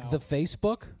 slide like now. the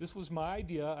Facebook? This was my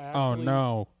idea. I Oh actually,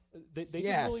 no! They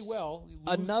Yes. did really well. Lou's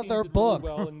Another team did book.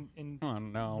 Really well in Oh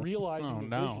no! realizing Oh the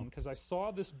no! vision, because I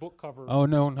saw this book cover. Oh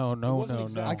no! It wasn't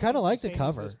exactly I kinda like the same as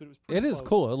cover. this, but it was pretty It is close.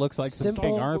 cool. It looks like I some Simple-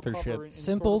 King saw this Arthur book shit. cover in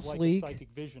Simple, sort of sleek. Like a psychic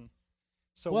vision.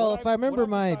 So Well, what if I remember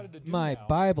what I've decided to do my now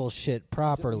Bible shit is that when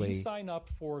properly, you sign up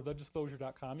for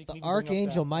thedisclosure.com, you can the even bring up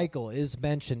Archangel that- Michael is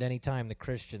mentioned anytime the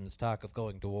Christians talk of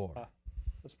going to war.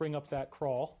 Let's bring up that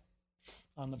crawl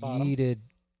on the bottom. Ye did And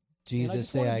I Jesus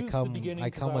just say, wanna I do this at the come, beginning I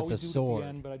 'cause come with a always do it at the sword,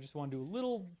 end, but I just want to do a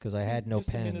little, because I had no just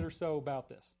a minute pen. or so about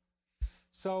this.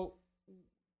 So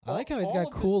I like how he's all got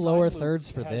of this cool time lower loop thirds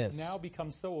for has this. now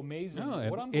become so amazing. No, that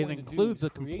what it- I'm it going to do includes is a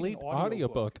create complete an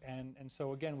audiobook. audiobook. And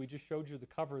so again, we just showed you the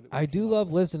cover that we I do came up love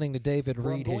with, listening to David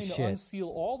where read I'm his going to shit. unseal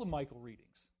all the Michael readings,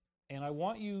 and I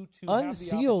want you to have the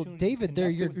Unseal, opportunity to David, they're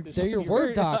connect your- with this they're your spirit.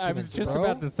 Word I was documents, just bro.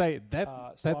 about to say that.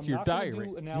 So That's I'm your not gonna diary. do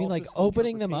You mean like analysis and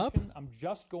opening them up? interpretation. I'm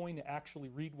just going to actually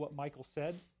read what Michael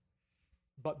said.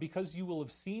 But because you will have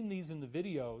seen these in the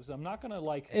videos, I'm not going to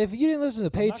like. If you didn't listen to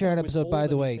the I'm not gonna Patreon episode, by withhold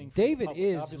the way, anything from the David public.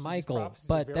 is Obviously, these Michael, prophecies are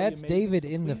but very that's amazing, David so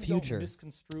in the please don't future,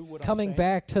 misconstrue what I'm coming saying.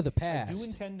 back to the I do past.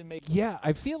 intend to make. Yeah,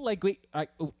 I feel like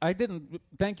I didn't.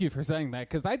 Thank you for saying that,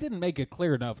 because I didn't make it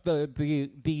clear enough. The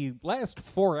last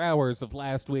 4 hours of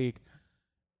last week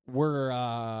were.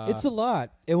 It's a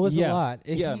lot. It was yeah, a lot.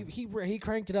 yeah. He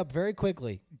cranked it up very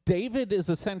quickly. David is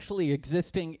essentially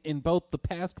existing in both the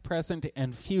past, present,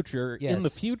 and future. In the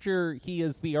Yes. future, he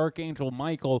is the Archangel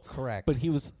Michael. Correct. But he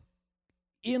was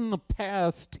in the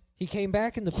past. He came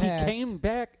back in the past. He came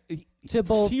back. To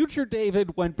both- Future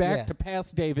David went back Yeah. to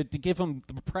past David to give him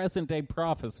the present day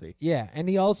prophecy. Yeah, and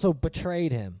he also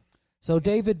betrayed him. So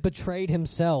David betrayed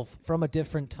himself from a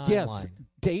different timeline. Yes,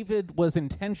 David was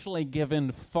intentionally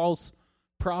given false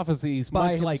prophecies,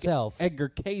 By much himself. like Edgar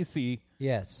Casey,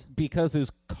 Yes. because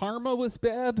his karma was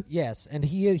bad. Yes, and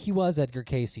he was Edgar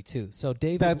Casey too. So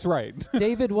David That's right.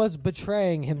 David was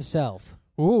betraying himself.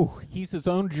 Ooh, he's his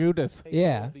own Judas. take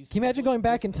Yeah. all Can of these you imagine going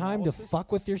back in public time to analysis.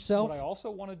 fuck with yourself? What I also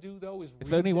want to do though is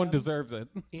If read anyone them deserves it.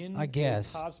 in I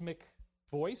guess. a cosmic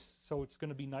voice, so it's going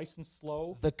to be nice and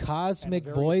slow. The and a cosmic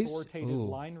very voice. authoritative Ooh.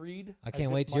 line read. I as can't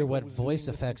if wait to hear Michael what was voice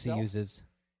doing this effects he himself. uses.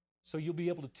 So you'll be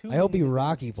able to tune. I hope in he his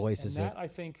Rocky energies, voices and it. that, I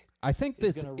think I think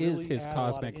is this gonna is really his add a lot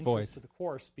of cosmic interest voice. to the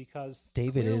course, because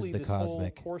David is clearly the this whole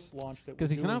cosmic. course launch that Because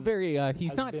we're he's not doing very.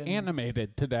 He's has not been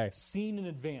animated today. seen in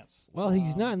advance. Well,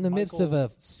 he's not in the midst of Michael-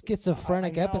 a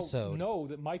schizophrenic I now episode. know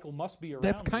that Michael must be around.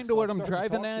 That's me, kind so of what I've I'm started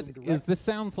to driving talk at. to him Is directly. this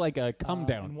sounds like a come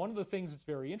down? And one of the things that's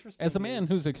very interesting As a man is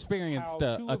who's experienced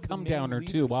how two a of the come main down or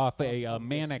two leaders off of a this,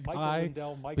 manic Michael high,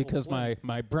 Lindell, Michael because Flynn,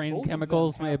 my brain both of them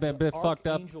chemicals may have been a have bit the fucked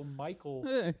up. Archangel Michael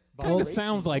Kind of vibration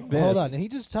sounds like in this. them. Hold on, did he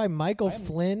just tie Michael I am-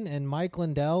 Flynn and Mike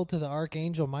Lindell to the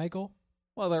Archangel Michael?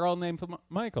 Well, they're all named for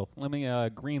Michael. Let me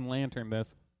Green Lantern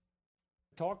this.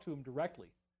 Talk to him directly.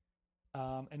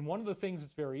 And one of the things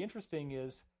that's very interesting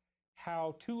is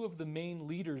how two of the main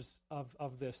leaders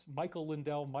of this, Michael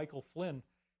Lindell, Michael Flynn,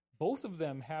 both of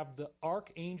them have the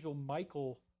Archangel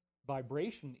Michael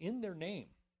vibration in their name.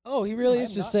 Oh, he really I is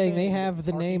am just not saying they that have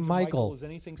the name Archangel Michael. is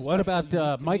anything What special about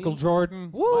unique to Michael me. Jordan,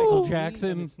 Woo! Michael Me, Jackson,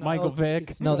 And it's not- Michael it's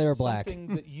Vick? No, they were just black.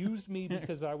 something that used me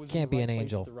because I was Can't in the be right an place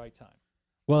angel. at the right time.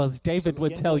 Well, as David So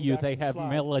would again, tell going you, back they to the have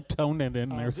slide, melatonin in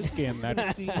their this is skin. what you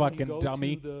That see when you fucking go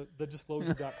dummy. To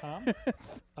thedisclosure.com.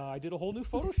 I did a whole new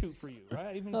photo shoot for you, right?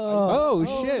 I even, Oh,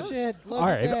 oh, shit. shit. Look All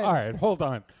at right, that. all right, hold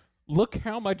on. Look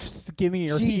how much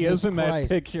skinnier he Jesus is in Christ.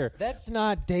 that picture. That's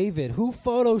not David. Who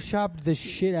photoshopped the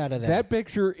shit out of that? That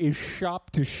picture is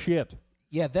shop to shit.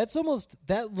 Yeah,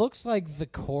 that looks like the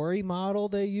Corey model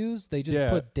they used. They just Yeah.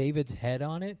 put David's head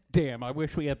on it. Damn, I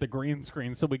wish we had the green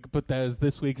screen so we could put that as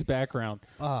this week's background.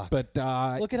 But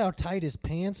Look at how tight his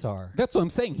pants are. that's what I'm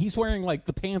saying. He's wearing like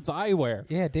the pants I wear.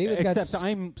 Yeah, David's got Except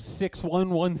I'm 6'1",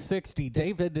 160.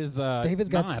 David is David's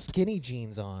got not. skinny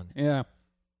jeans on. Yeah.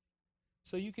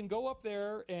 So you can go up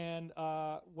there, and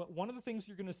one of the things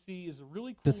you're going to see is a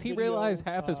really cool Does he video, realize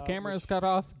half his camera is which cut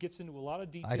off? Gets into a lot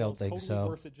of details. I don't think totally so.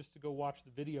 Worth it just to go watch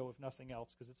the video, if nothing else,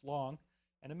 because it's long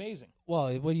and amazing.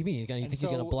 Well, what do you mean? You think he's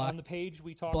going to block? On the page,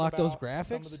 we talk block about those some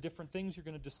graphics? of the different things you're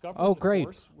going to discover. Oh, in the great.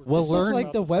 course. We're We'll gonna This looks learn like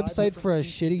about the five website different for a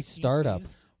species shitty of startup.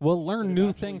 ETs. We'll learn that new have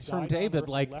actually things from died on David, Earth,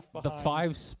 like left the behind,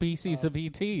 5 species of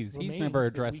ETs. He's remains never we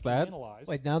addressed can that. analyze.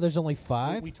 Wait, now there's only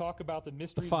 5? We talk about the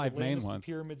mysteries five of main Atlantis, ones.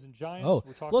 the pyramids and giants. Oh,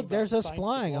 We're talking look, about there's us scientific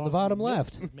flying on the laws bottom and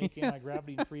myths left. that make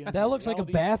anti-gravity and free That looks like a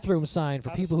reality, bathroom sign for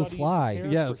how to people who study and fly.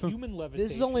 prepare Yes. for human This is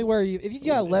levitation, only where if you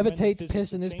got and when the levitate to physics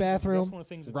piss of in this change, because that's bathroom. one of the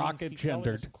things that Rocket Venus keeps telling us,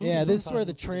 gendered. including Yeah, the this is time where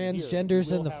the we're here,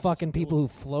 transgenders we and the will have fucking this people who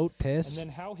ability. float piss. And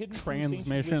then how hidden truths, ancient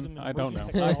Transmission? wisdom, and I don't know.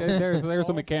 emerging technology There's can a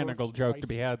solve mechanical Earth's joke to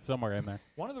be crises. had somewhere in there.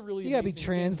 One of the really You gotta be amazing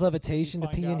trans things levitation we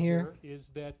to pee find in out here. Is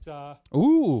that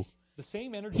Ooh. the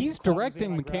same energy He's that causes directing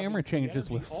the anti-gravity camera and free changes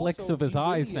energy with flicks also of his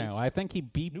eyes now. irradiates I think he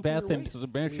beat nuclear Beth waste, into believe it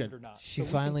submission. or not. She So we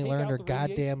can finally take learned out her the radiation.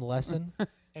 goddamn lesson.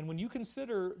 And when you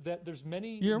consider that there's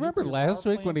many, You remember nuclear last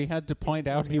power week when he plants had to point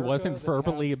in out he America wasn't that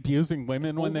verbally have abusing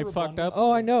women when they fucked up? overabundance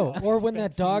Oh, I of know. Or when spent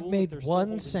that dog fuel that made they're still one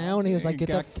holding sound, he was onto like, He "Get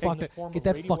got that kicked fuck, in the form get of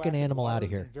that fucking radioactive animal out water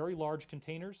of here." in very large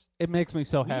containers. It makes me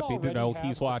so We happy to already know have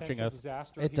he's a watching potential us.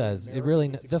 disaster It here in does. It America really.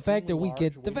 that's The fact that extremely we large,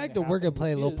 get, the waiting fact to that we're gonna happen,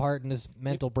 play a which little is part in this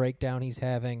mental breakdown he's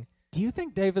having. Do you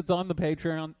think David's on the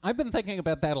Patreon? I've been thinking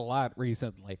about that a lot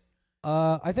recently.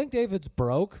 I think David's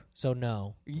broke, so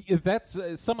no. That's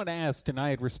someone asked, and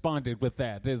I had responded with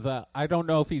that. I don't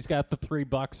know if he's got the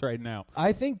 $3 right now.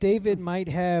 I think David might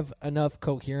have enough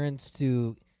coherence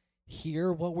to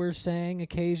hear what we're saying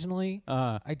occasionally.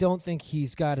 I don't think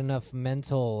he's got enough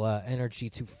mental energy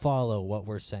to follow what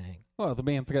we're saying. Well, the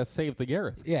man's got to save the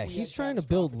earth. Yeah, We he's had trying to catastrophic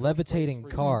build earthquakes, levitating for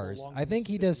example, cars. along I the think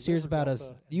he does Mississippi steers River about Delta us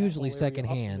and that usually whole area up the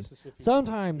secondhand, Mississippi River.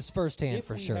 sometimes firsthand If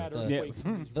for we sure. had The, earthquakes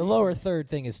in these the lower regions, third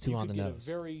thing is too you on the could get nose. a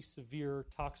very severe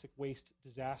toxic waste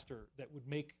disaster that would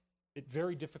make it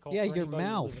very difficult Yeah, for your anybody to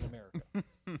mouth. live in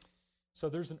America. So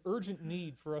there's an urgent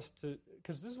need for us to,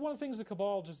 because this is one of the things the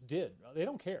cabal just did. They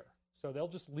don't care. So they'll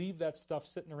just leave that stuff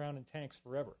sitting around in tanks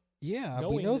forever. Yeah, we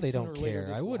knowing know that they sooner don't or later care.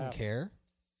 this I will wouldn't happen. care.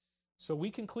 So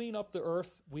we can clean up the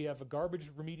earth. We have a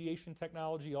garbage remediation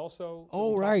technology also. that Oh,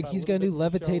 we talked right. about a He's little going to do bit in the show. In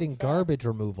levitating fact, garbage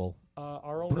removal.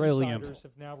 Our own Brilliant. insiders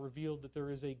have now revealed that there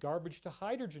is a garbage to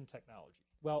hydrogen technology.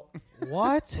 Well,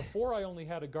 What? before I only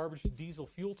had a garbage to diesel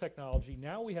fuel technology.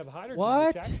 Now we have hydrogen,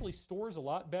 What? which actually stores a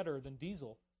lot better than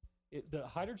diesel. The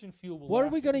hydrogen fuel will What are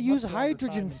last we gonna much use longer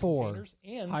hydrogen time in for? containers,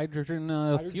 and Hydrogen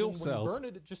hydrogen, fuel when cells. you burn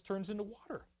it, it just turns into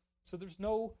water. So there's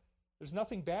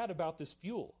nothing bad about this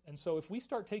fuel. And so if we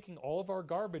start taking all of our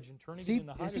garbage and turning it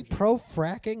into Is hydrogen, he pro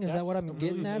fracking? Is that that's what I'm a really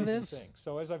getting out of amazing this? thing.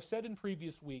 So as I've said in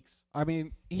previous weeks, I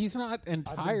mean, he's not I've been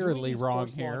doing entirely these wrong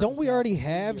course here. launches Don't we now already for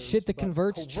 3 have years, shit that but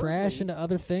converts trash covertly, into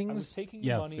other I was things? taking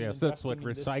Yes, money yes, and that's what investing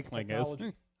in this recycling is.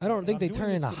 technology. I don't And think I'm they doing turn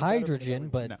this into for the betterment of hydrogen,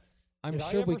 everybody. but No. I'm Did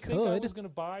sure I ever we think I was could. going to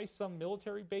buy some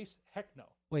military base? Heck no.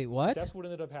 Wait, what? That's what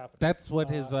ended up happening. That's what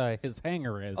his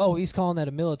hangar is. Oh, he's calling that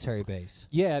a military base.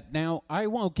 Yeah, now I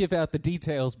won't give out the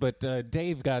details, but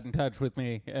Dave got in touch with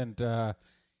me, and I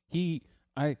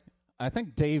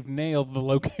think Dave nailed the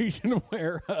location of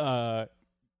where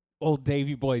old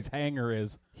Davy Boy's hangar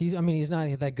is. He's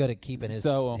not that good at keeping his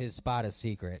So- his spot a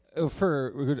secret. I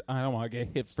don't want to get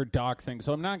hit for doxing,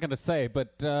 so I'm not going to say,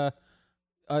 but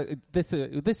this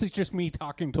is just me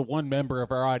talking to one member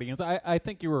of our audience. I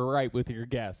think you were right with your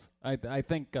guess. I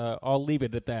think I'll leave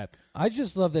it at that. I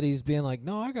just love that he's being like,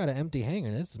 no, I got an empty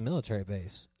hangar. This is a military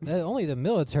base. Only the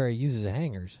military uses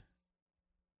hangars.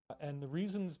 And the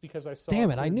reasons because I saw.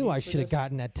 Damn it! clear I knew need I for should have this,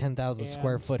 gotten that 10,000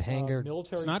 square and, foot hangar.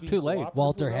 military's It's not being too late. cooperative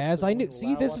Walter with us. has. They're I going knew. to See,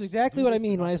 allow this us is to exactly do what I this.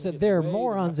 mean They're when I not said gonna there are get in the way.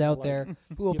 morons They're not out gonna, there like,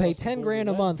 who will give pay us the 10 grand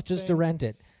a golden month just to thing. rent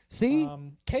it. See,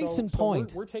 case in So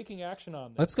point. We're taking action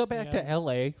on this. Let's go back to and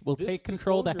L.A. We'll this take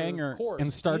control of the disclosure hangar course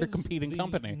and start a is competing the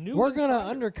company. new We're gonna insider.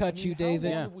 undercut you, How David.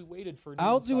 long Yeah. have we waited for a new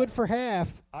I'll do it insider? for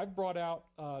half. I've brought out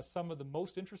some of the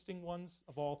most interesting ones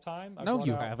of all time. I No, brought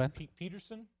you out haven't. Pete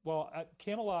Peterson. Well,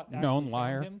 Camelot actually Known found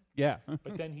liar. him, Yeah.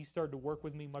 but then he started to work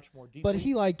with me much more deeply. But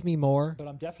he liked me more. But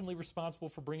I'm definitely responsible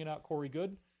for bringing out Corey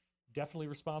Good. Definitely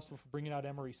responsible for bringing out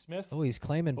Emery Smith. Oh, he's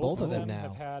claiming both of them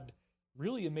have now. had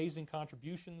really amazing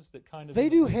contributions that kind of They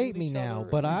do interlink hate with me each now, other,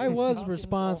 but and I William was Tompkins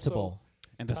responsible. also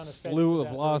And a kind of fed slew into of that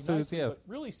very lawsuits, nicely, yes.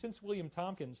 But really, since William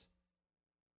Tompkins,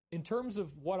 in terms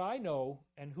of what I know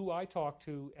and who I talk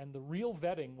to and the real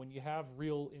vetting, when you have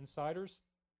real insiders,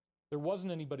 there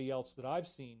wasn't anybody else that I've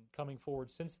seen coming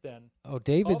forward since then. Oh,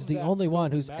 David's of the that only scope one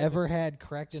and who's ever magnitude. had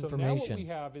correct So now what information. we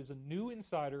have is a new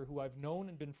insider who I've known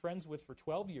and been friends with for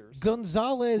 12 years.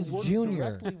 Gonzalez who works Jr.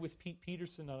 directly with Pete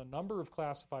Peterson on a number of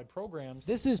classified programs.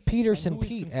 This is and Peterson who is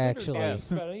Pete, considered actually. by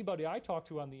just about anybody I talk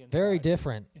to on the inside. Very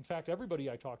different. In fact, everybody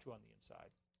I talk to on the inside.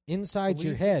 Inside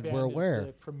your believes that head, Ben we're is aware.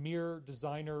 the premier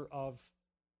designer of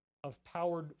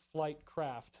powered flight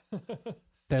craft.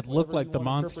 That look Whatever like you the wanna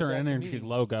Monster interpret that to Energy mean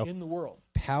logo. in the world.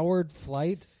 Powered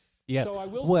flight? Yeah. So I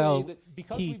will well, say that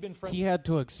because he, we've been friends, he had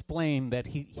to explain that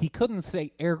he couldn't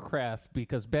say aircraft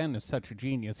because Ben is such a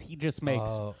genius. He just makes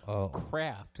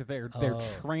craft. They're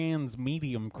trans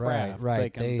medium craft.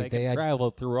 right. They can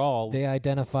travel through all. They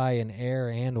identify in air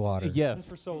and water. Yes.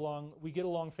 for so long, we get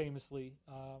along famously.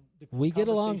 We get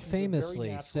along conversations are very famously,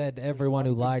 natural. said There's a everyone lot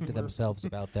who of good lied to humor. themselves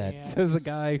about that. And Says a these-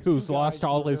 guy these two who's lost guys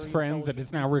all who are his very friends and is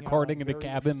intelligent, now geeking out recording on in a very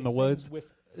cabin in the interesting woods. things with-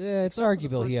 It's except for the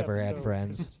arguable he first ever had episode,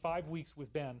 friends. This is 5 weeks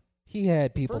with Ben. He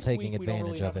had people First taking week, we don't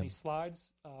advantage really have of him. Any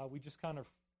slides. We just kind of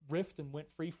riffed and went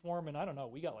free form, and I don't know.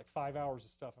 We got like 5 hours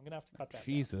of stuff. I'm gonna have to cut that down.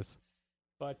 Jesus.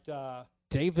 But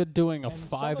David doing a and some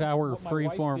of 5-hour what my wife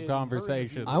freeform did in her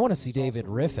conversation. interview I wanna was see also David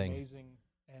really riffing. amazing.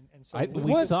 And so We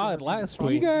Elizabeth's saw it interview last was week.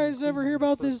 probably You guys included ever in hear the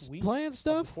about first this week plant of the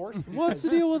stuff? course What's the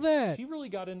because deal with that? She really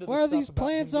got into Why the are stuff these about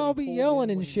plants him all getting be pulled yelling in and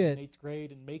when he was shit? in 8th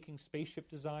grade and making spaceship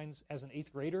designs as an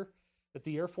 8th grader that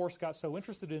the Air Force got so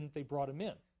interested in that they brought him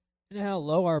in. You know how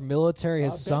low our military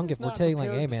has Ben sunk is if we're not taking like,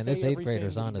 prepared hey to man, say this 8th everything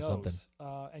grader's that he onto knows. something.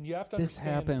 And you have to This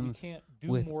understand that happens we can't do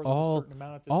with more than a all certain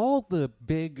amount at this all the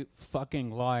big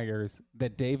fucking liars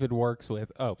that David works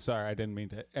with. Oh, sorry, I didn't mean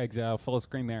to exit out full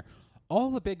screen there. All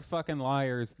the big fucking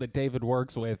liars that David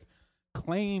works with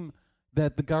claim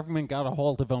that the government got a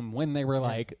hold of them when they were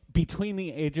like between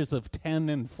the ages of 10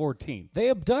 and 14. They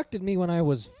abducted me when I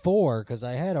was 4 because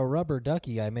I had a rubber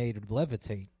ducky I made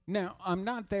levitate. Now, I'm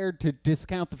not there to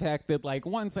discount the fact that, like,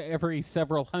 once every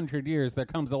several hundred years there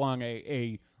comes along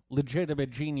a legitimate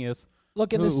genius.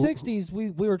 Look, in the who- 60s,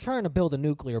 we were trying to build a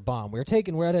nuclear bomb. We were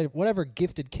taking whatever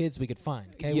gifted kids we could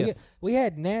find. Okay, Yes. we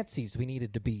had Nazis we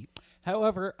needed to beat.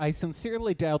 However, I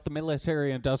sincerely doubt the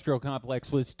military-industrial complex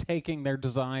was taking their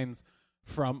designs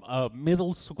from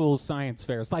middle school science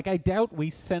fairs. Like, I doubt we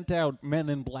sent out Men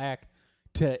in Black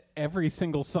to every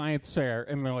single science fair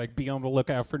and they're like, be on the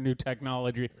lookout for new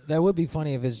technology. That would be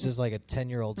funny if it's just like a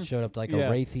 10-year-old showed up to like Yeah.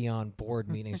 a Raytheon board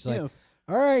meeting. She's like, Yes.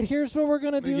 all right, here's what we're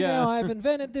going to do Yeah. now. I've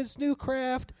invented this new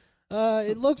craft.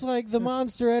 It looks like the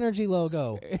Monster Energy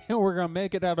logo. We're going to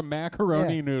make it out of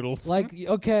macaroni Yeah. noodles. Like,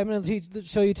 okay, I'm going to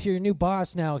show you to your new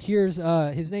boss now. Here's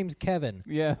his name's Kevin.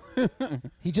 yeah.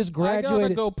 He just I gotta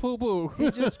graduated. go poo-poo. He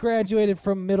just graduated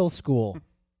from middle school.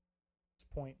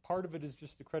 point. Part of it is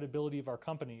just the credibility of our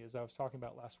company, as I was talking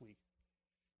about last week.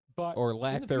 But Or in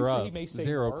lack the future, thereof. he may say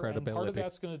Zero more, and part credibility. of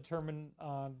that's going to determine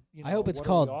on I hope it's what are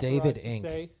called we David authorized to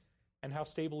Inc. say and how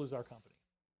stable is our company.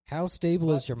 How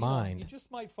stable is But, your you know, mind? you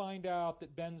just might find out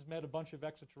that Ben's met a bunch of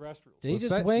extraterrestrials. Did he Was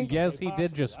just that- wink? Yes, They he did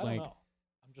possibly- just I don't wink. know.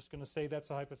 I'm just going to say that's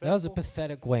a hypothetical. That was a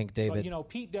pathetic wink, David. But,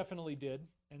 Pete definitely did.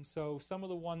 And so some of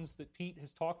the ones that Pete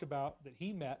has talked about that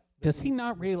he met. that Does he we've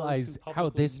not referred realize to how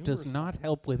publicly this does numerous not times.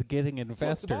 help with getting Look, the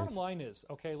investors? bottom line is,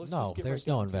 okay, let's No, just get there's right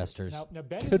no down to it. investors. Now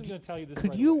Ben Could isn't going to tell you this Could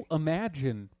right you away.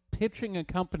 imagine pitching a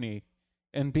company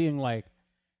and being like,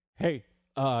 hey,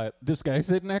 this guy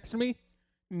sitting next to me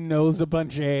knows a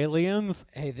bunch of aliens?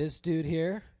 Hey, this dude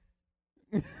here,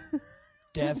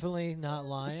 definitely not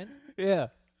lying. Yeah.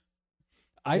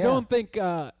 I Yeah. don't think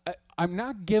I'm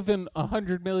not giving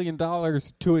 $100 million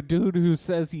to a dude who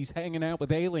says he's hanging out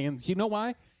with aliens. You know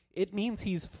why? It means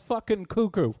he's fucking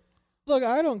cuckoo. Look,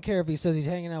 I don't care if he says he's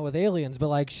hanging out with aliens, but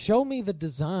like, show me the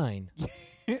design.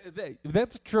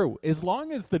 That's true. As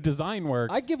long as the design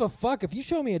works. I give a fuck if you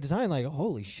show me a design like,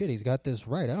 holy shit, he's got this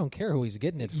right. I don't care who he's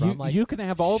getting it from. you can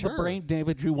have all the sure. brain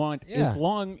damage you want Yeah. as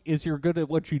long as you're good at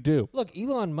what you do. Look,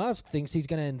 Elon Musk thinks he's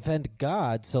going to invent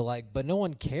God, so like, but no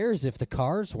one cares if the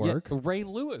cars work. Yeah, Ray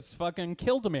Lewis fucking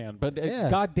killed a man, but Yeah.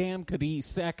 goddamn could he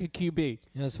sack a QB.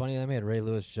 You know, it's funny. I made a Ray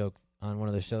Lewis joke on one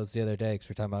of the shows the other day because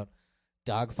we're talking about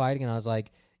dog fighting, and I was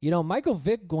like, Michael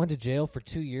Vick went to jail for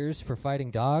 2 years for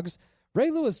fighting dogs. Ray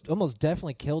Lewis almost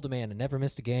definitely killed a man and never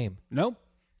missed a game. Nope.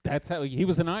 That's how he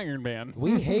was an Iron Man.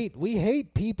 We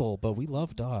hate people, but we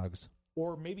love dogs.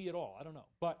 Or maybe at all. I don't know.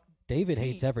 But David Pete,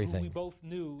 hates who we everything. both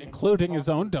knew, and Including his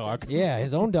talked own dog. extensively, Yeah,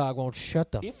 his own dog won't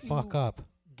shut the If fuck you up.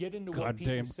 Get into what Pete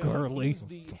Goddamn was saying. girly. He was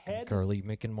the head Girly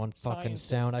making one fucking scientist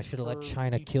sound. I should have let for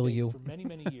China Deep kill State you. for many,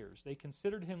 many years. They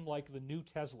considered him like the new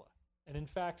Tesla. And in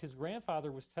fact, his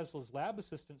grandfather was Tesla's lab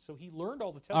assistant, so he learned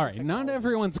all the Tesla All right, not technology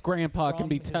everyone's grandpa can from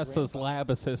be his Tesla's grandfather. lab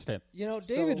assistant. You know,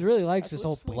 So, David really likes actually, this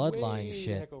whole let's swing bloodline way the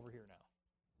shit. heck over here now. 'Cause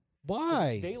Why?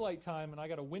 It's daylight time, and I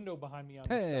got a window behind me on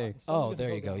Hey. this side. and sun's Oh, gonna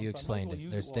there you go. down, You so I might as explained well it.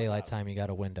 use There's while I daylight got it. time. You got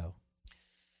a window.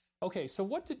 Okay, so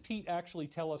what did Pete actually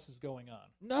tell us is going on?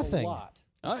 Nothing. A lot.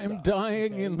 I am stuff,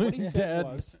 dying okay? in What the he said dead.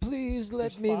 was, Please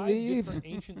let there's me 5 leave. different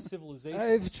ancient civilizations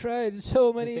I've tried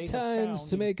so that many they have times found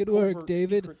to in make it work, covert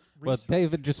David. secret Well, research.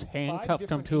 David just handcuffed him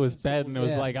different to his ancient bed and was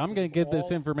civilizations like, I'm that going to get this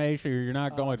all, information or you're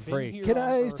not going been free. here Can on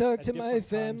I Earth talk at to my different times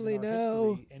family in our now?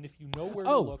 history, and if you know where to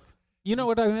Oh, look, you know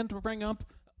what I meant to bring up?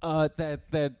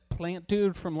 That plant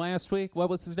dude from last week,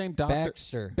 what was his name?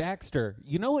 Baxter. Baxter.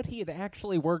 You know what he had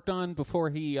actually worked on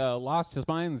before he lost his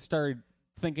mind and started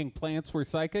thinking plants were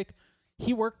psychic?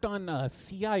 He worked on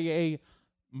CIA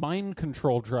mind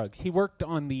control drugs. He worked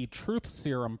on the truth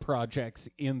serum projects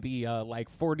in the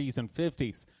 40s and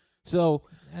 50s. So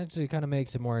Actually, kind of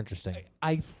makes it more interesting.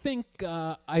 I think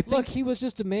Look, he was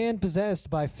just a man possessed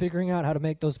by figuring out how to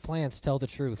make those plants tell the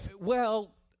truth.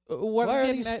 well, what Why I'm are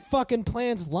getting these at, fucking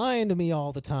plants lying to me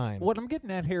all the time? what I'm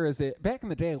getting at here is that back in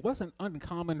the day, it wasn't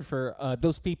uncommon for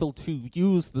those people to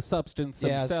use the substance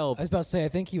Yeah, themselves. I was about to say, I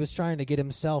think he was trying to get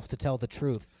himself to tell the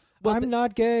truth. Well, I'm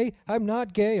not gay. I'm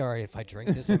not gay. All right, if I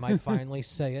drink this, I might finally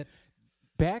say it.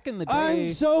 Back in the day, I'm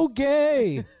so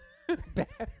gay.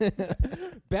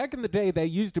 back in the day, that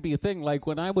used to be a thing. Like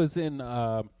when I was in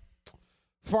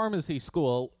pharmacy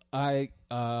school, I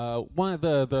one of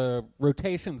the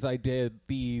rotations I did,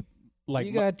 You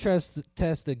got to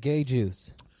test the gay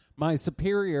juice. my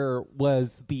superior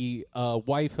was the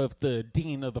wife of the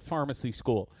dean of the pharmacy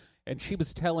school, and she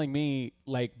was telling me,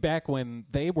 like, back when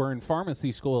they were in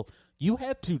pharmacy school, you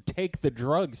had to take the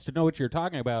drugs to know what you're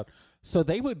talking about. So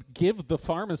they would give the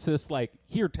pharmacist, like,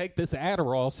 here, take this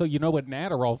Adderall so you know what an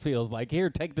Adderall feels like. Here,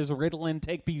 take this Ritalin,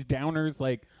 take these downers.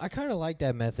 Like, I kind of like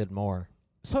that method more.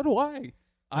 so do I.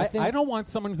 I think- I don't want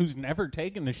someone who's never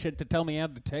taken the shit to tell me how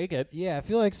to take it. Yeah, I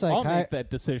feel like I'll make that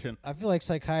decision. I feel like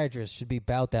psychiatrists should be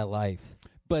about that life.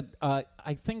 But I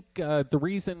think the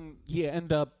reason you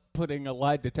end up putting a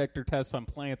lie detector test on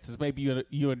plants is maybe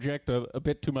you inject a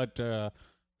bit too much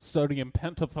sodium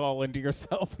pentothal into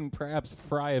yourself and perhaps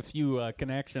fry a few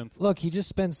connections. Look, he just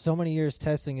spent so many years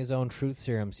testing his own truth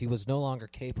serums, he was no longer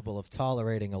capable of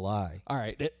tolerating a lie. All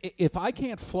right, if I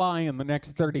can't fly in the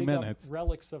next 30 dig up minutes,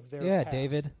 relics of their Yeah, past.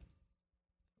 David.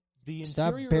 The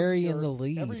Stop interior of burying Earth, the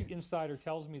lead. Every insider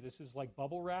tells me this is like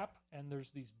bubble wrap, and there's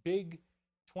these big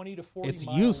 20 to 40 it's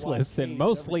mile useless wide and caves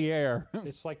mostly air.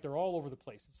 It's like they're all over the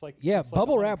place. It's like Yeah, it's like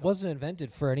bubble a wrap honeycomb. wasn't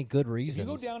invented for any good If you reasons.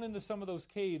 go down into some of those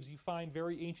caves, you find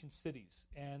very ancient cities,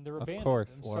 and they're Of abandoned.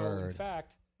 course. And so, in Word.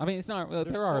 fact, I mean, it's not. there's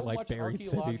There are so like much buried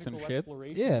cities and archaeological shit.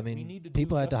 exploration Yeah, I that we mean, need to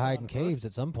people do had to just hide on in Earth. caves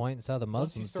at some point. That's how the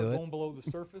Once you Muslims start do it. going below the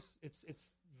surface, it's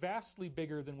vastly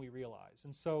bigger than we realize.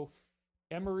 And so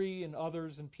Emery and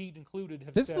others, and Pete included,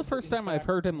 have This said is the first that, in time I've fact,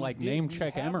 heard him we like did- name we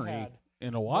check have Emery had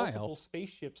in a multiple while.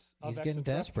 spaceships of He's getting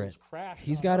desperate. extraterrestrials crash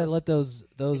He's on got to Earth. let those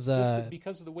It's just that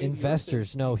because of the way the Earth investors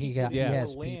is, know you he keep got- he getting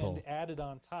has more land people. added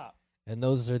on top. And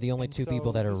those are the only And two so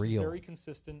people that are this is real. very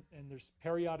consistent, and there's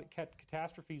periodic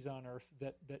catastrophes on Earth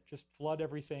that just flood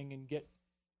everything and get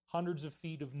hundreds of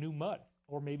feet of new mud,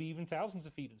 or maybe even thousands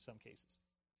of feet in some cases.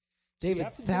 So you David,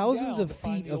 have to dig thousands down of to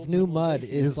find feet the of old new mud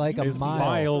civilization. is like a is mile.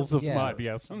 miles of Yeah. mud,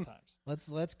 yes. Sometimes.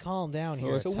 Let's calm down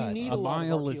here. So a we touch. need A a lot of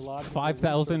mile is archaeological research to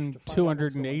 5,282 find out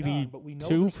what's going on, but we know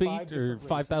there's 5 feet or different races.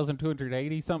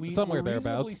 5,280, somewhere We're reasonably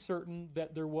thereabouts. certain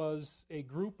that there was a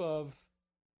group of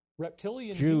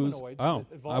reptilian Jews. humanoids Oh,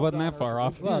 that I evolved wasn't on that far Earth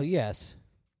off. originally. Well, yes.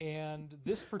 And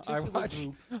this I particular watched,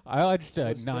 group I watched a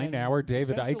was then 9-hour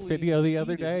David Icke essentially video the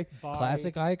other day. defeated by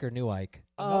Classic Ike or new Ike?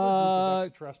 another group of Uh,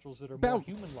 extraterrestrials that are more About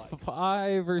human-like.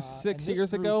 5 or 6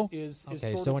 years ago.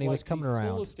 Okay, so when he was coming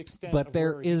around. But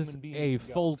there is a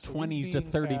full 20 to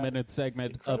 30 minute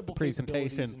segment of the incredible presentation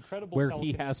capabilities, incredible where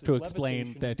he has to telekinesis, explain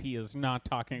levitation, that he is not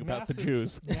talking about the massive-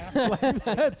 Jews. massive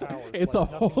That's, powers it's like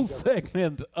a nothing whole we've ever seen.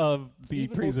 segment of the Even most of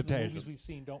the presentation. movies we've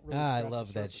seen don't really I scratch the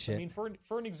love that surface. shit. I mean,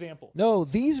 for an example, No,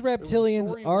 these there was a reptilians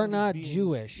story of are one of these not beings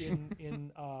Jewish.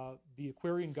 in the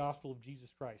Aquarian Gospel of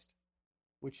Jesus Christ,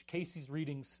 which Edgar Casey's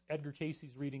reading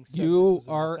said this You was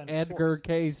an are authentic Edgar source.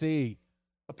 Casey.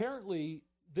 Apparently,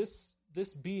 this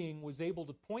being was able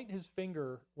to point his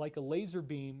finger like a laser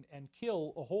beam and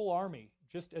kill a whole army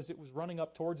just as it was running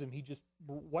up towards him. He just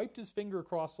wiped his finger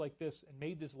across like this and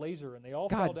made this laser, and they all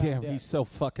fell God down damn, dead. he's so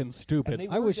fucking And stupid. they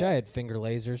I were wish I dead. had finger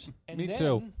lasers. And Me then,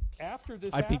 too. After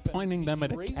this I'd be happened, pointing them he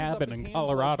at a raises cabin up his in hands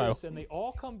Colorado. like this, and they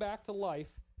all come back to life.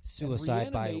 and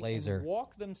Suicide by reanimate laser. And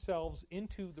walk themselves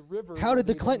into the river. How where did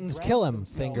the they then Clintons drown kill him?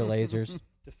 themselves Finger lasers.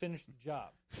 to finish the job.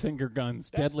 Finger guns,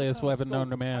 That's the deadliest kind of weapon known scope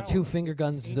to of man. power 2 that finger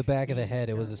guns these to the back of the ancient head.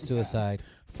 It was a beings apparently had. suicide.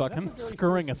 Fucking That's a very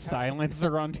screwing a forceful power.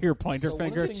 silencer onto your pointer So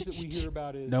finger. one of the things that we hear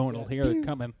about is No one will that hear it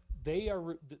coming. they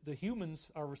are the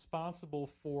humans are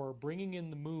responsible for bringing in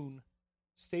the moon,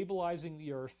 stabilizing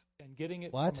the Earth, and getting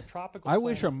it What? from a tropical I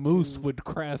wish a planet moose to, would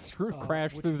crash through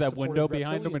which that window supported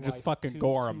behind him and reptilian just life fucking to-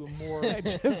 gore to him. a more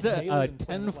Just a alien planet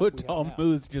 10-foot like we have tall now.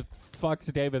 moose just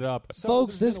fucks David up. So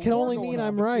Folks, there's this been a can war only going mean on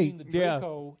I'm between right. the Yeah.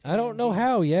 Draco I don't and know these,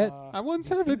 how yet. I once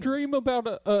these had a humans. dream about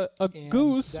a And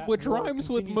goose, that which war rhymes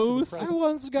with continues to the moose. present. I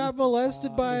once got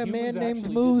molested by The a man humans named actually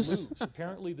did Moose. lose.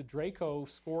 Apparently, the Draco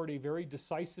scored a very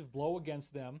decisive blow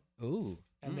against them, Ooh,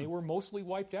 and they were mostly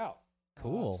wiped out.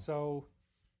 Cool. So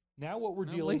now what we're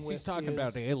At dealing least with he's talking is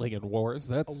about alien wars.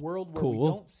 That's a world where cool. we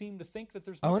don't seem to think that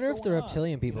there's. I much wonder if the going on,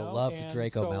 reptilian people you know? loved And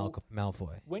Draco so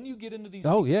Malfoy. when you get into these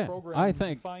Oh, secret yeah. programs, I you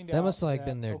think find That out must have like that,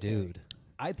 been their okay, dude.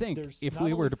 I think there's if not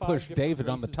we were only to 5 push different David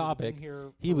on the races that have been topic,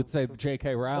 here he would for- say for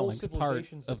J.K. Rowling's part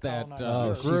civilizations of that that colonized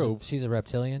Oh, Earth. group. she's a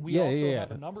reptilian. We Yeah, also yeah, have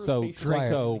yeah. a number of So species Draco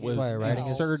that have was been That's why writing is-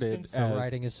 inserted since, as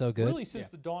writing is so good. Really, since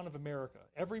the dawn of America,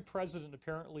 every president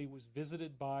apparently was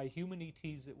visited by human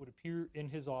ETs that would appear in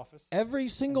his office. Every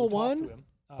and single would talk to one. him.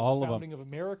 All the of 'em. founding of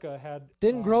America had.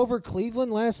 Didn't Grover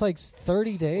Cleveland last like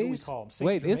 30 What do we days? call him? Saint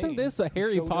Wait, isn't Germain, this a who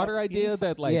Harry showed Potter up idea inside-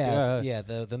 that like yeah.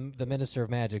 The Minister of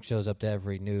Magic shows up to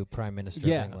every new Prime Minister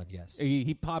yeah, of England. Yes.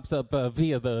 he pops up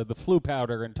via the flu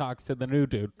powder and talks to the new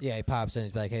dude. Yeah, he pops in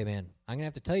and he's like, "Hey man, I'm gonna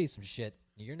have to tell you some shit.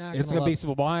 You're not. It's gonna gonna be love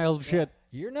some wild shit.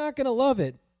 You're not gonna love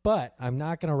it, but I'm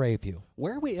not gonna rape you."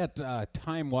 Where are we at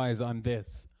time wise on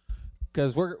this?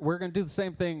 Because we're gonna do the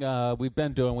same thing we've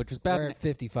been doing, which is We're bad. at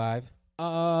 55.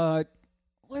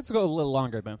 Let's go a little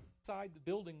longer then. Inside the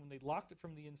building when they locked it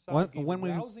from the inside. When- gave when a we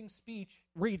rousing speech.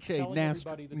 Reach a telling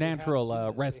everybody that they had to natural do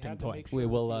this. They resting had to make point. sure We that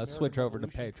will the switch American over to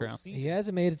Revolution Patreon. proceeded. He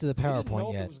hasn't made it to the They didn't know PowerPoint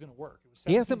if yet. It was going to work. It was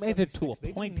He hasn't made it to a 1776. They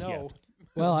didn't point know yet.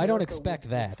 Well, I don't America expect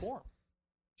would that. form.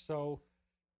 So,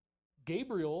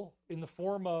 Gabriel, in the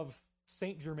form of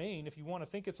Saint Germain, if you want to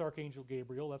think it's Archangel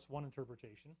Gabriel, that's one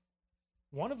interpretation.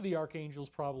 One of the archangels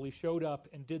probably showed up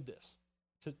and did this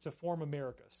to form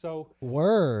America. So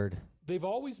Word. they've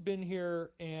always been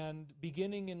here, and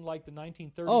beginning in like the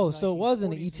 1930s. Oh, so it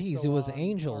wasn't 1940s and ETs, so it was on,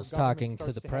 angels our government talking to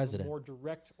starts the have a president. more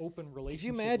direct, open Could relationship.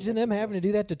 you with imagine them having to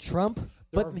do that to Trump? There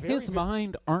But are in very, his very-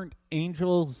 mind, aren't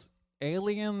angels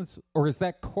aliens, or is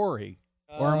that Corey?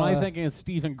 Or am I thinking of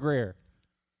Stephen Greer?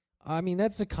 I mean,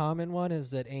 that's a common one: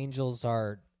 is that angels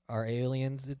are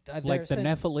aliens. Like the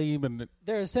Nephilim and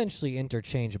They're essentially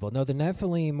interchangeable. No, the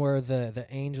Nephilim were the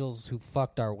angels who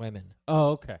fucked our women.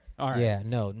 oh, okay, all right. Yeah,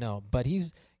 no. But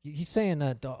he's saying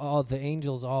that all the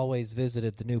angels always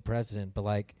visited the new president. But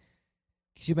like,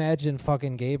 could you imagine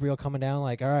fucking Gabriel coming down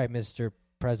like, "All right, Mr.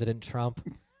 President Trump,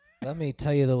 let me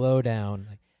tell you the lowdown.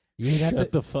 Like,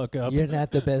 Shut the fuck up. You're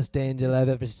not the best angel I've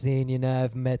ever seen. You know,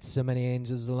 I've met so many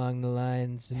angels along the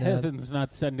lines. You know, Heaven's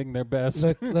not sending their best.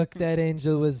 Look, that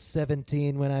angel was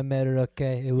 17 when I met her,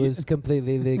 okay? It was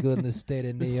completely legal in the state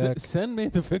of New York. Send me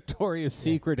the Victoria's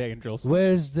Secret angels.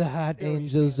 Where's the hot Very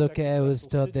angels? few Okay, I was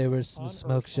sexual told there were cities some on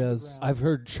smoke Earth shows. underground. I've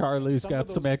heard Charlie's Some got of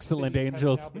those some excellent cities have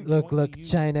angels. now been Look, jointly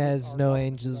used China with has our no government,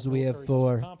 angels, our we have military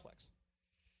 4. complex.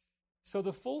 So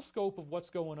the full scope of what's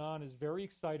going on is very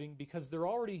exciting because they're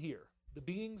already here. The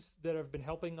beings that have been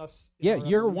helping us. in Yeah, our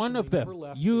you're evolution, one of they them. never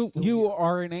left, You they're still you here.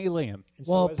 are an alien. And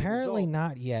so Well, as a apparently result,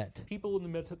 not yet. people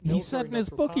in the He said in his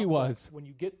book he was. When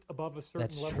you get above a certain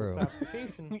That's level true. of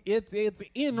classification, It's in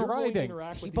you're going to writing.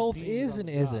 interact He with these both beings is on and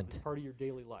the job isn't. as part of your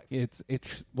daily life. It's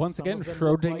once Some again of them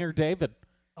look Schrodinger like- David.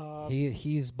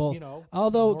 He's both. you know,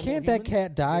 Although, normal can't that humans,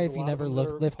 cat die there's if a you lot of never them that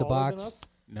are lift a taller than box? us.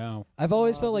 No. I've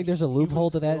always felt like there's a loophole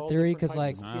to humans with that all theory different because,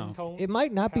 like, types of skin Wow. tones, it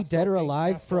might not be pastel dead or pink,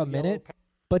 alive for a pastel yellow, minute,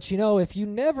 but you know, if you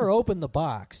never open the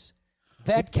box,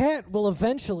 that cat will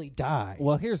eventually die.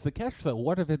 Well, here's the catch, though.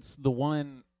 What if it's the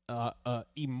one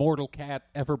immortal cat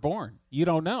ever born? You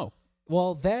don't know.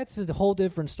 Well, that's a whole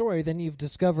different story. Then you've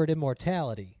discovered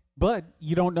immortality. But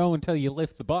you don't know until you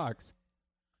lift the box.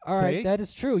 All right, See? that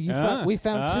is true. We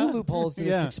found 2 loopholes to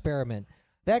this yeah. experiment.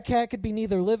 That cat could be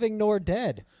neither living nor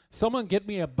dead. Someone get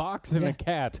me a box and Yeah. a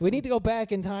cat. We need to go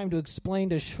back in time to explain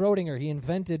to Schrodinger he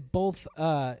invented both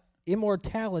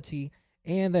immortality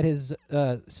and that his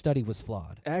study was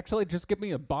flawed. Actually, just give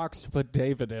me a box to put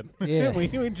David in. Yeah. we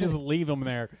can just leave him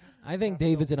there. I think Pastel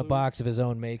David's in a blue, box of his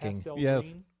own making. pastel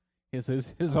Yes. green. His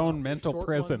own There's mental short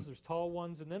prison. Ones, there's tall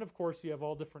ones, and then of course you have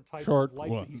all different types Short of life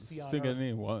that you ones, see on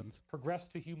skinny Earth ones, progress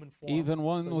to human form. even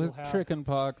one So with you'll have chicken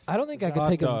pox. I don't think I could hot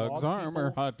take a dogs, Dog armor,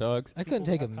 people. hot dogs. I couldn't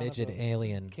people take a have kind of midget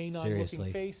alien canine-looking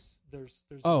seriously. face. There's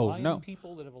Oh, lion no.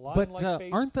 people that have a But lion-like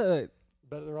face. aren't the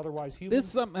but they're otherwise human. This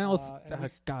is something else. and we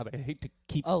God, I hate to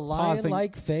keep A pausing.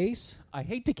 lion-like face? I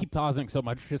hate to keep pausing so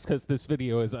much just because this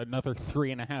video is another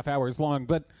 3.5 hours long,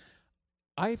 but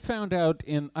I found out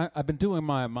I've been doing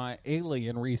my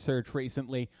alien research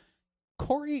recently.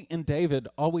 Corey and David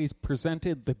always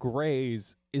presented the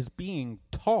Greys as being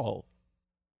tall.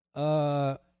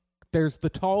 There's the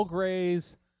tall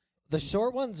Greys. The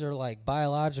short ones are like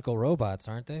biological robots,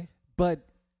 aren't they? But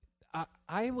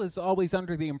I was always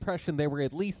under the impression they were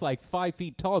at least like 5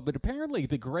 feet tall, but apparently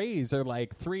the Greys are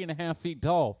like 3.5 feet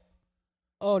tall.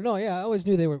 Oh no, yeah, I always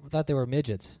knew thought they were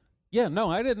midgets. Yeah,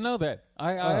 no, I didn't know that.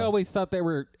 I Oh. always thought they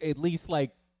were at least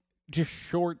like just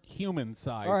short human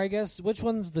size. Or I guess which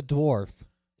one's the dwarf?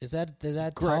 Is that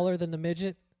Correct. taller than the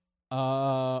midget?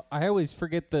 I always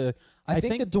forget the. I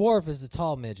think the dwarf is the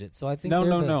tall midget. So I think they're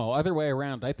the, no, other way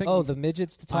around. I think. Oh, the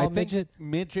midget's the tall I think midget.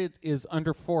 midget is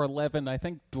under 4'11". I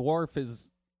think dwarf is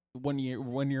when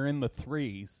you're in the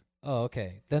threes. Oh,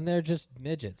 okay. Then they're just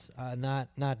midgets, not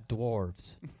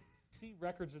dwarves. see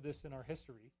records of this in our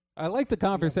history. I like the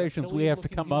conversations we have to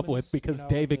come up with because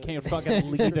David can't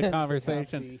fucking lead a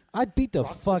conversation. I'd beat the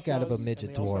fuck out of a Rakshasas, midget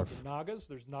and they also dwarf. have the Nagas.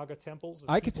 There's Naga temples. Of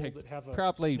I could people take that have a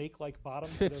probably snake-like bottom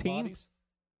to 15. their bodies.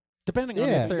 Depending on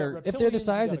Yeah. if they're. If they're the Reptilians,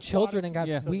 size you of got children and got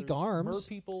aquatics, weak there's arms, mer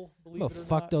people, I'm believe gonna it or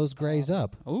fuck not. those greys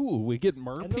up. Ooh, we get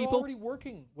mer And they're people. already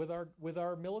working with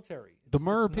our military. The It's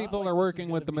mer not people like are this is working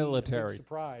gonna with the be a big military.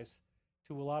 surprise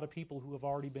to a lot of people who have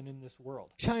already been in this world.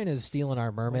 China's stealing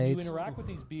our When mermaids. you interact with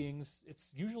these beings, it's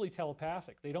usually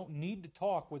telepathic. They don't need to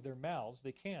talk with their mouths.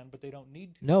 They can, but they don't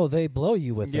need to. No, they blow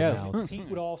you with their Yes. mouths. Pete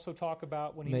would also talk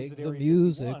about when he was Make at the Area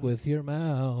music 51, with your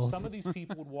mouth. some of these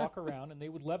people would walk around and they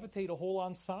would levitate a whole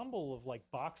ensemble of like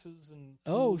boxes and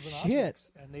Oh, tools and shit.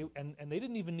 objects, and they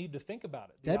didn't even need to think about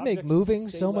it. The That'd make objects would moving just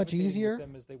stay so much levitating with easier.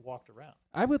 them as they walked around.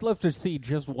 I would love to see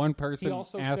just one He person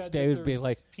also ask said David, that be there's-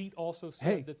 like, Pete also said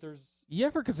 "Hey, that there's you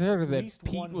ever consider at that least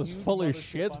Pete one was huge full of mothership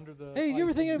shit? under the Hey, you ever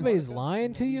ice think in everybody's Antarctica, lying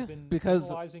and to we've you? been Because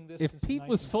analyzing this if since the Pete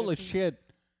was full of 1950s, shit,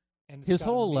 and it's his got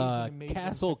whole amazing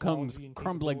castle comes technology and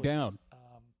crumbling down. capabilities.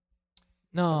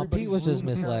 No, Everybody's Pete was just room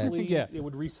misled. apparently, Yeah. It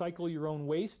would recycle your own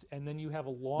waste, and then you have a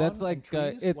lawn. That's and like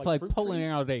trees, it's like fruit pulling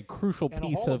trees, out a crucial and a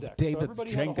piece of holodeck. So David's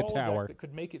everybody had a Jenga holodeck tower. that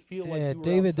could make it feel like Yeah, you were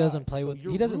David outside. doesn't play So with.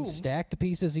 your He doesn't room, stack the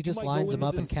pieces. He you just might lines go them into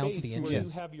up this and counts the space where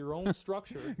inches. You have your own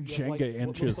structure. You have Jenga like what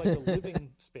inches. looks like a living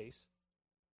space,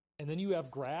 and then you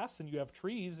have grass and you have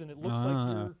trees, and it looks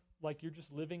like you're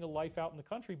just living a life out in the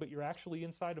country, but you're actually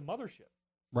inside a mothership.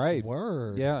 Right.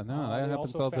 Word. Yeah, no, that They happens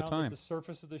also all the found time. That the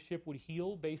surface of the ship would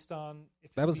heal based on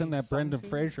if That it's was in being that Brendan sung to.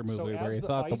 Fraser So movie where as he the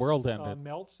thought the ice, world ended.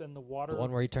 melts and the water The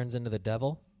one where he turns into the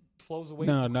devil. flows away.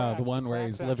 No, from no, cracks, the one where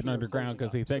cracks he's living actually are underground closing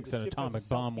 'cause he up. So thinks the an ship has a atomic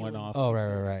bomb went self-healing off. Oh, right,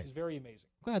 barrier, right. Which is very amazing.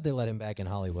 Glad they let him back in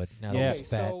Hollywood. Now that Yeah. he's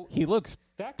fat. So He looks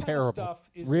that kind terrible. of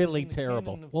stuff is Really in the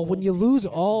terrible. canon of Well, when old you lose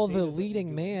Vegas all and the data that we're leading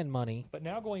doing. man money But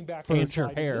now going back For to your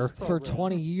inside of hair. this for program,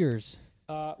 20 years.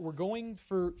 we're going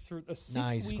through a 6-week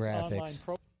Nice graphics. online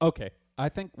program. okay. I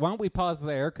think why don't we pause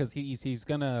there because he's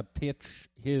gonna pitch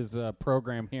his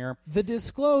program here, The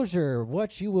disclosure,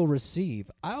 what you will receive.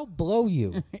 I'll blow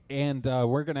you. and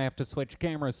we're gonna have to switch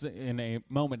cameras in a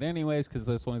moment, anyways, because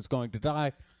this one is going to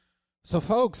die. So,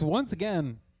 folks, once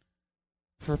again,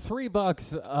 for $3,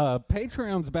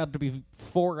 Patreon's about to be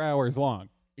 4 hours long.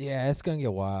 Yeah, it's going to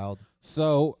get wild.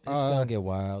 So, It's going to get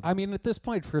wild. I mean, at this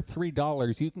point, for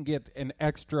 $3, you can get an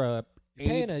extra. You're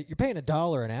paying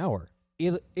 $1 an hour.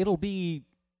 It'll be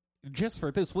just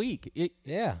for this week.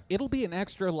 Yeah. It'll be an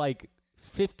extra like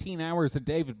 15 hours of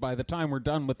David by the time we're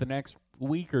done with the next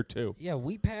week or two. Yeah,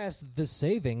 we pass the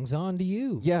savings on to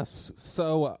you. Yes.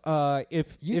 So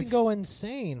if You can go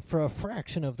insane for a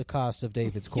fraction of the cost of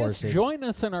David's yes, courses. join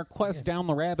us in our quest Yes. down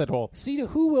the rabbit hole. See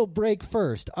who will break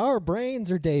first, our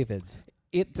brains or David's.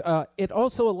 It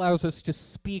also allows us to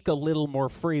speak a little more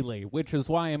freely, which is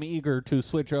why I'm eager to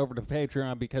switch over to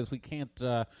Patreon because we can't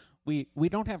we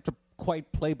don't have to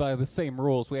quite play by the same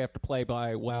rules we have to play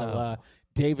by while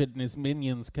David and his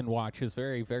minions can watch, his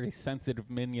very, very sensitive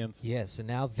minions. Yes, and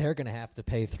now they're going to have to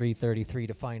pay $3.33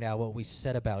 to find out what we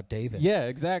said about David. Yeah,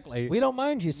 exactly. We don't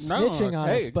mind you No, snitching on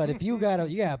hey. us, but if you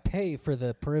gotta pay for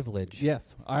the privilege.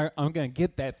 Yes, I'm going to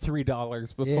get that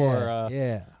 $3 before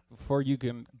yeah. before you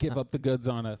can give up the goods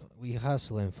on us. We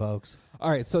hustling, folks.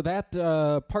 All right, so that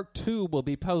part 2 will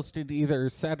be posted either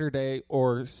Saturday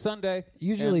or Sunday.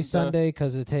 Usually And, Sunday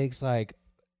because it takes like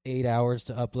 8 hours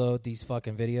to upload these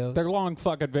fucking videos. They're long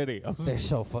fucking videos. They're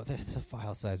so the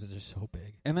file sizes are so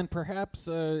big. And then perhaps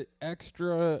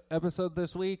extra episode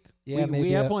this week. Yeah, we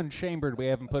maybe have a- one chambered we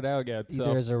haven't put out yet. Either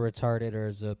So as a retarded or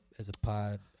as a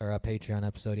pod or a Patreon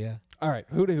episode. Yeah. all right,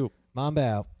 who to who? Mamba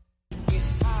out.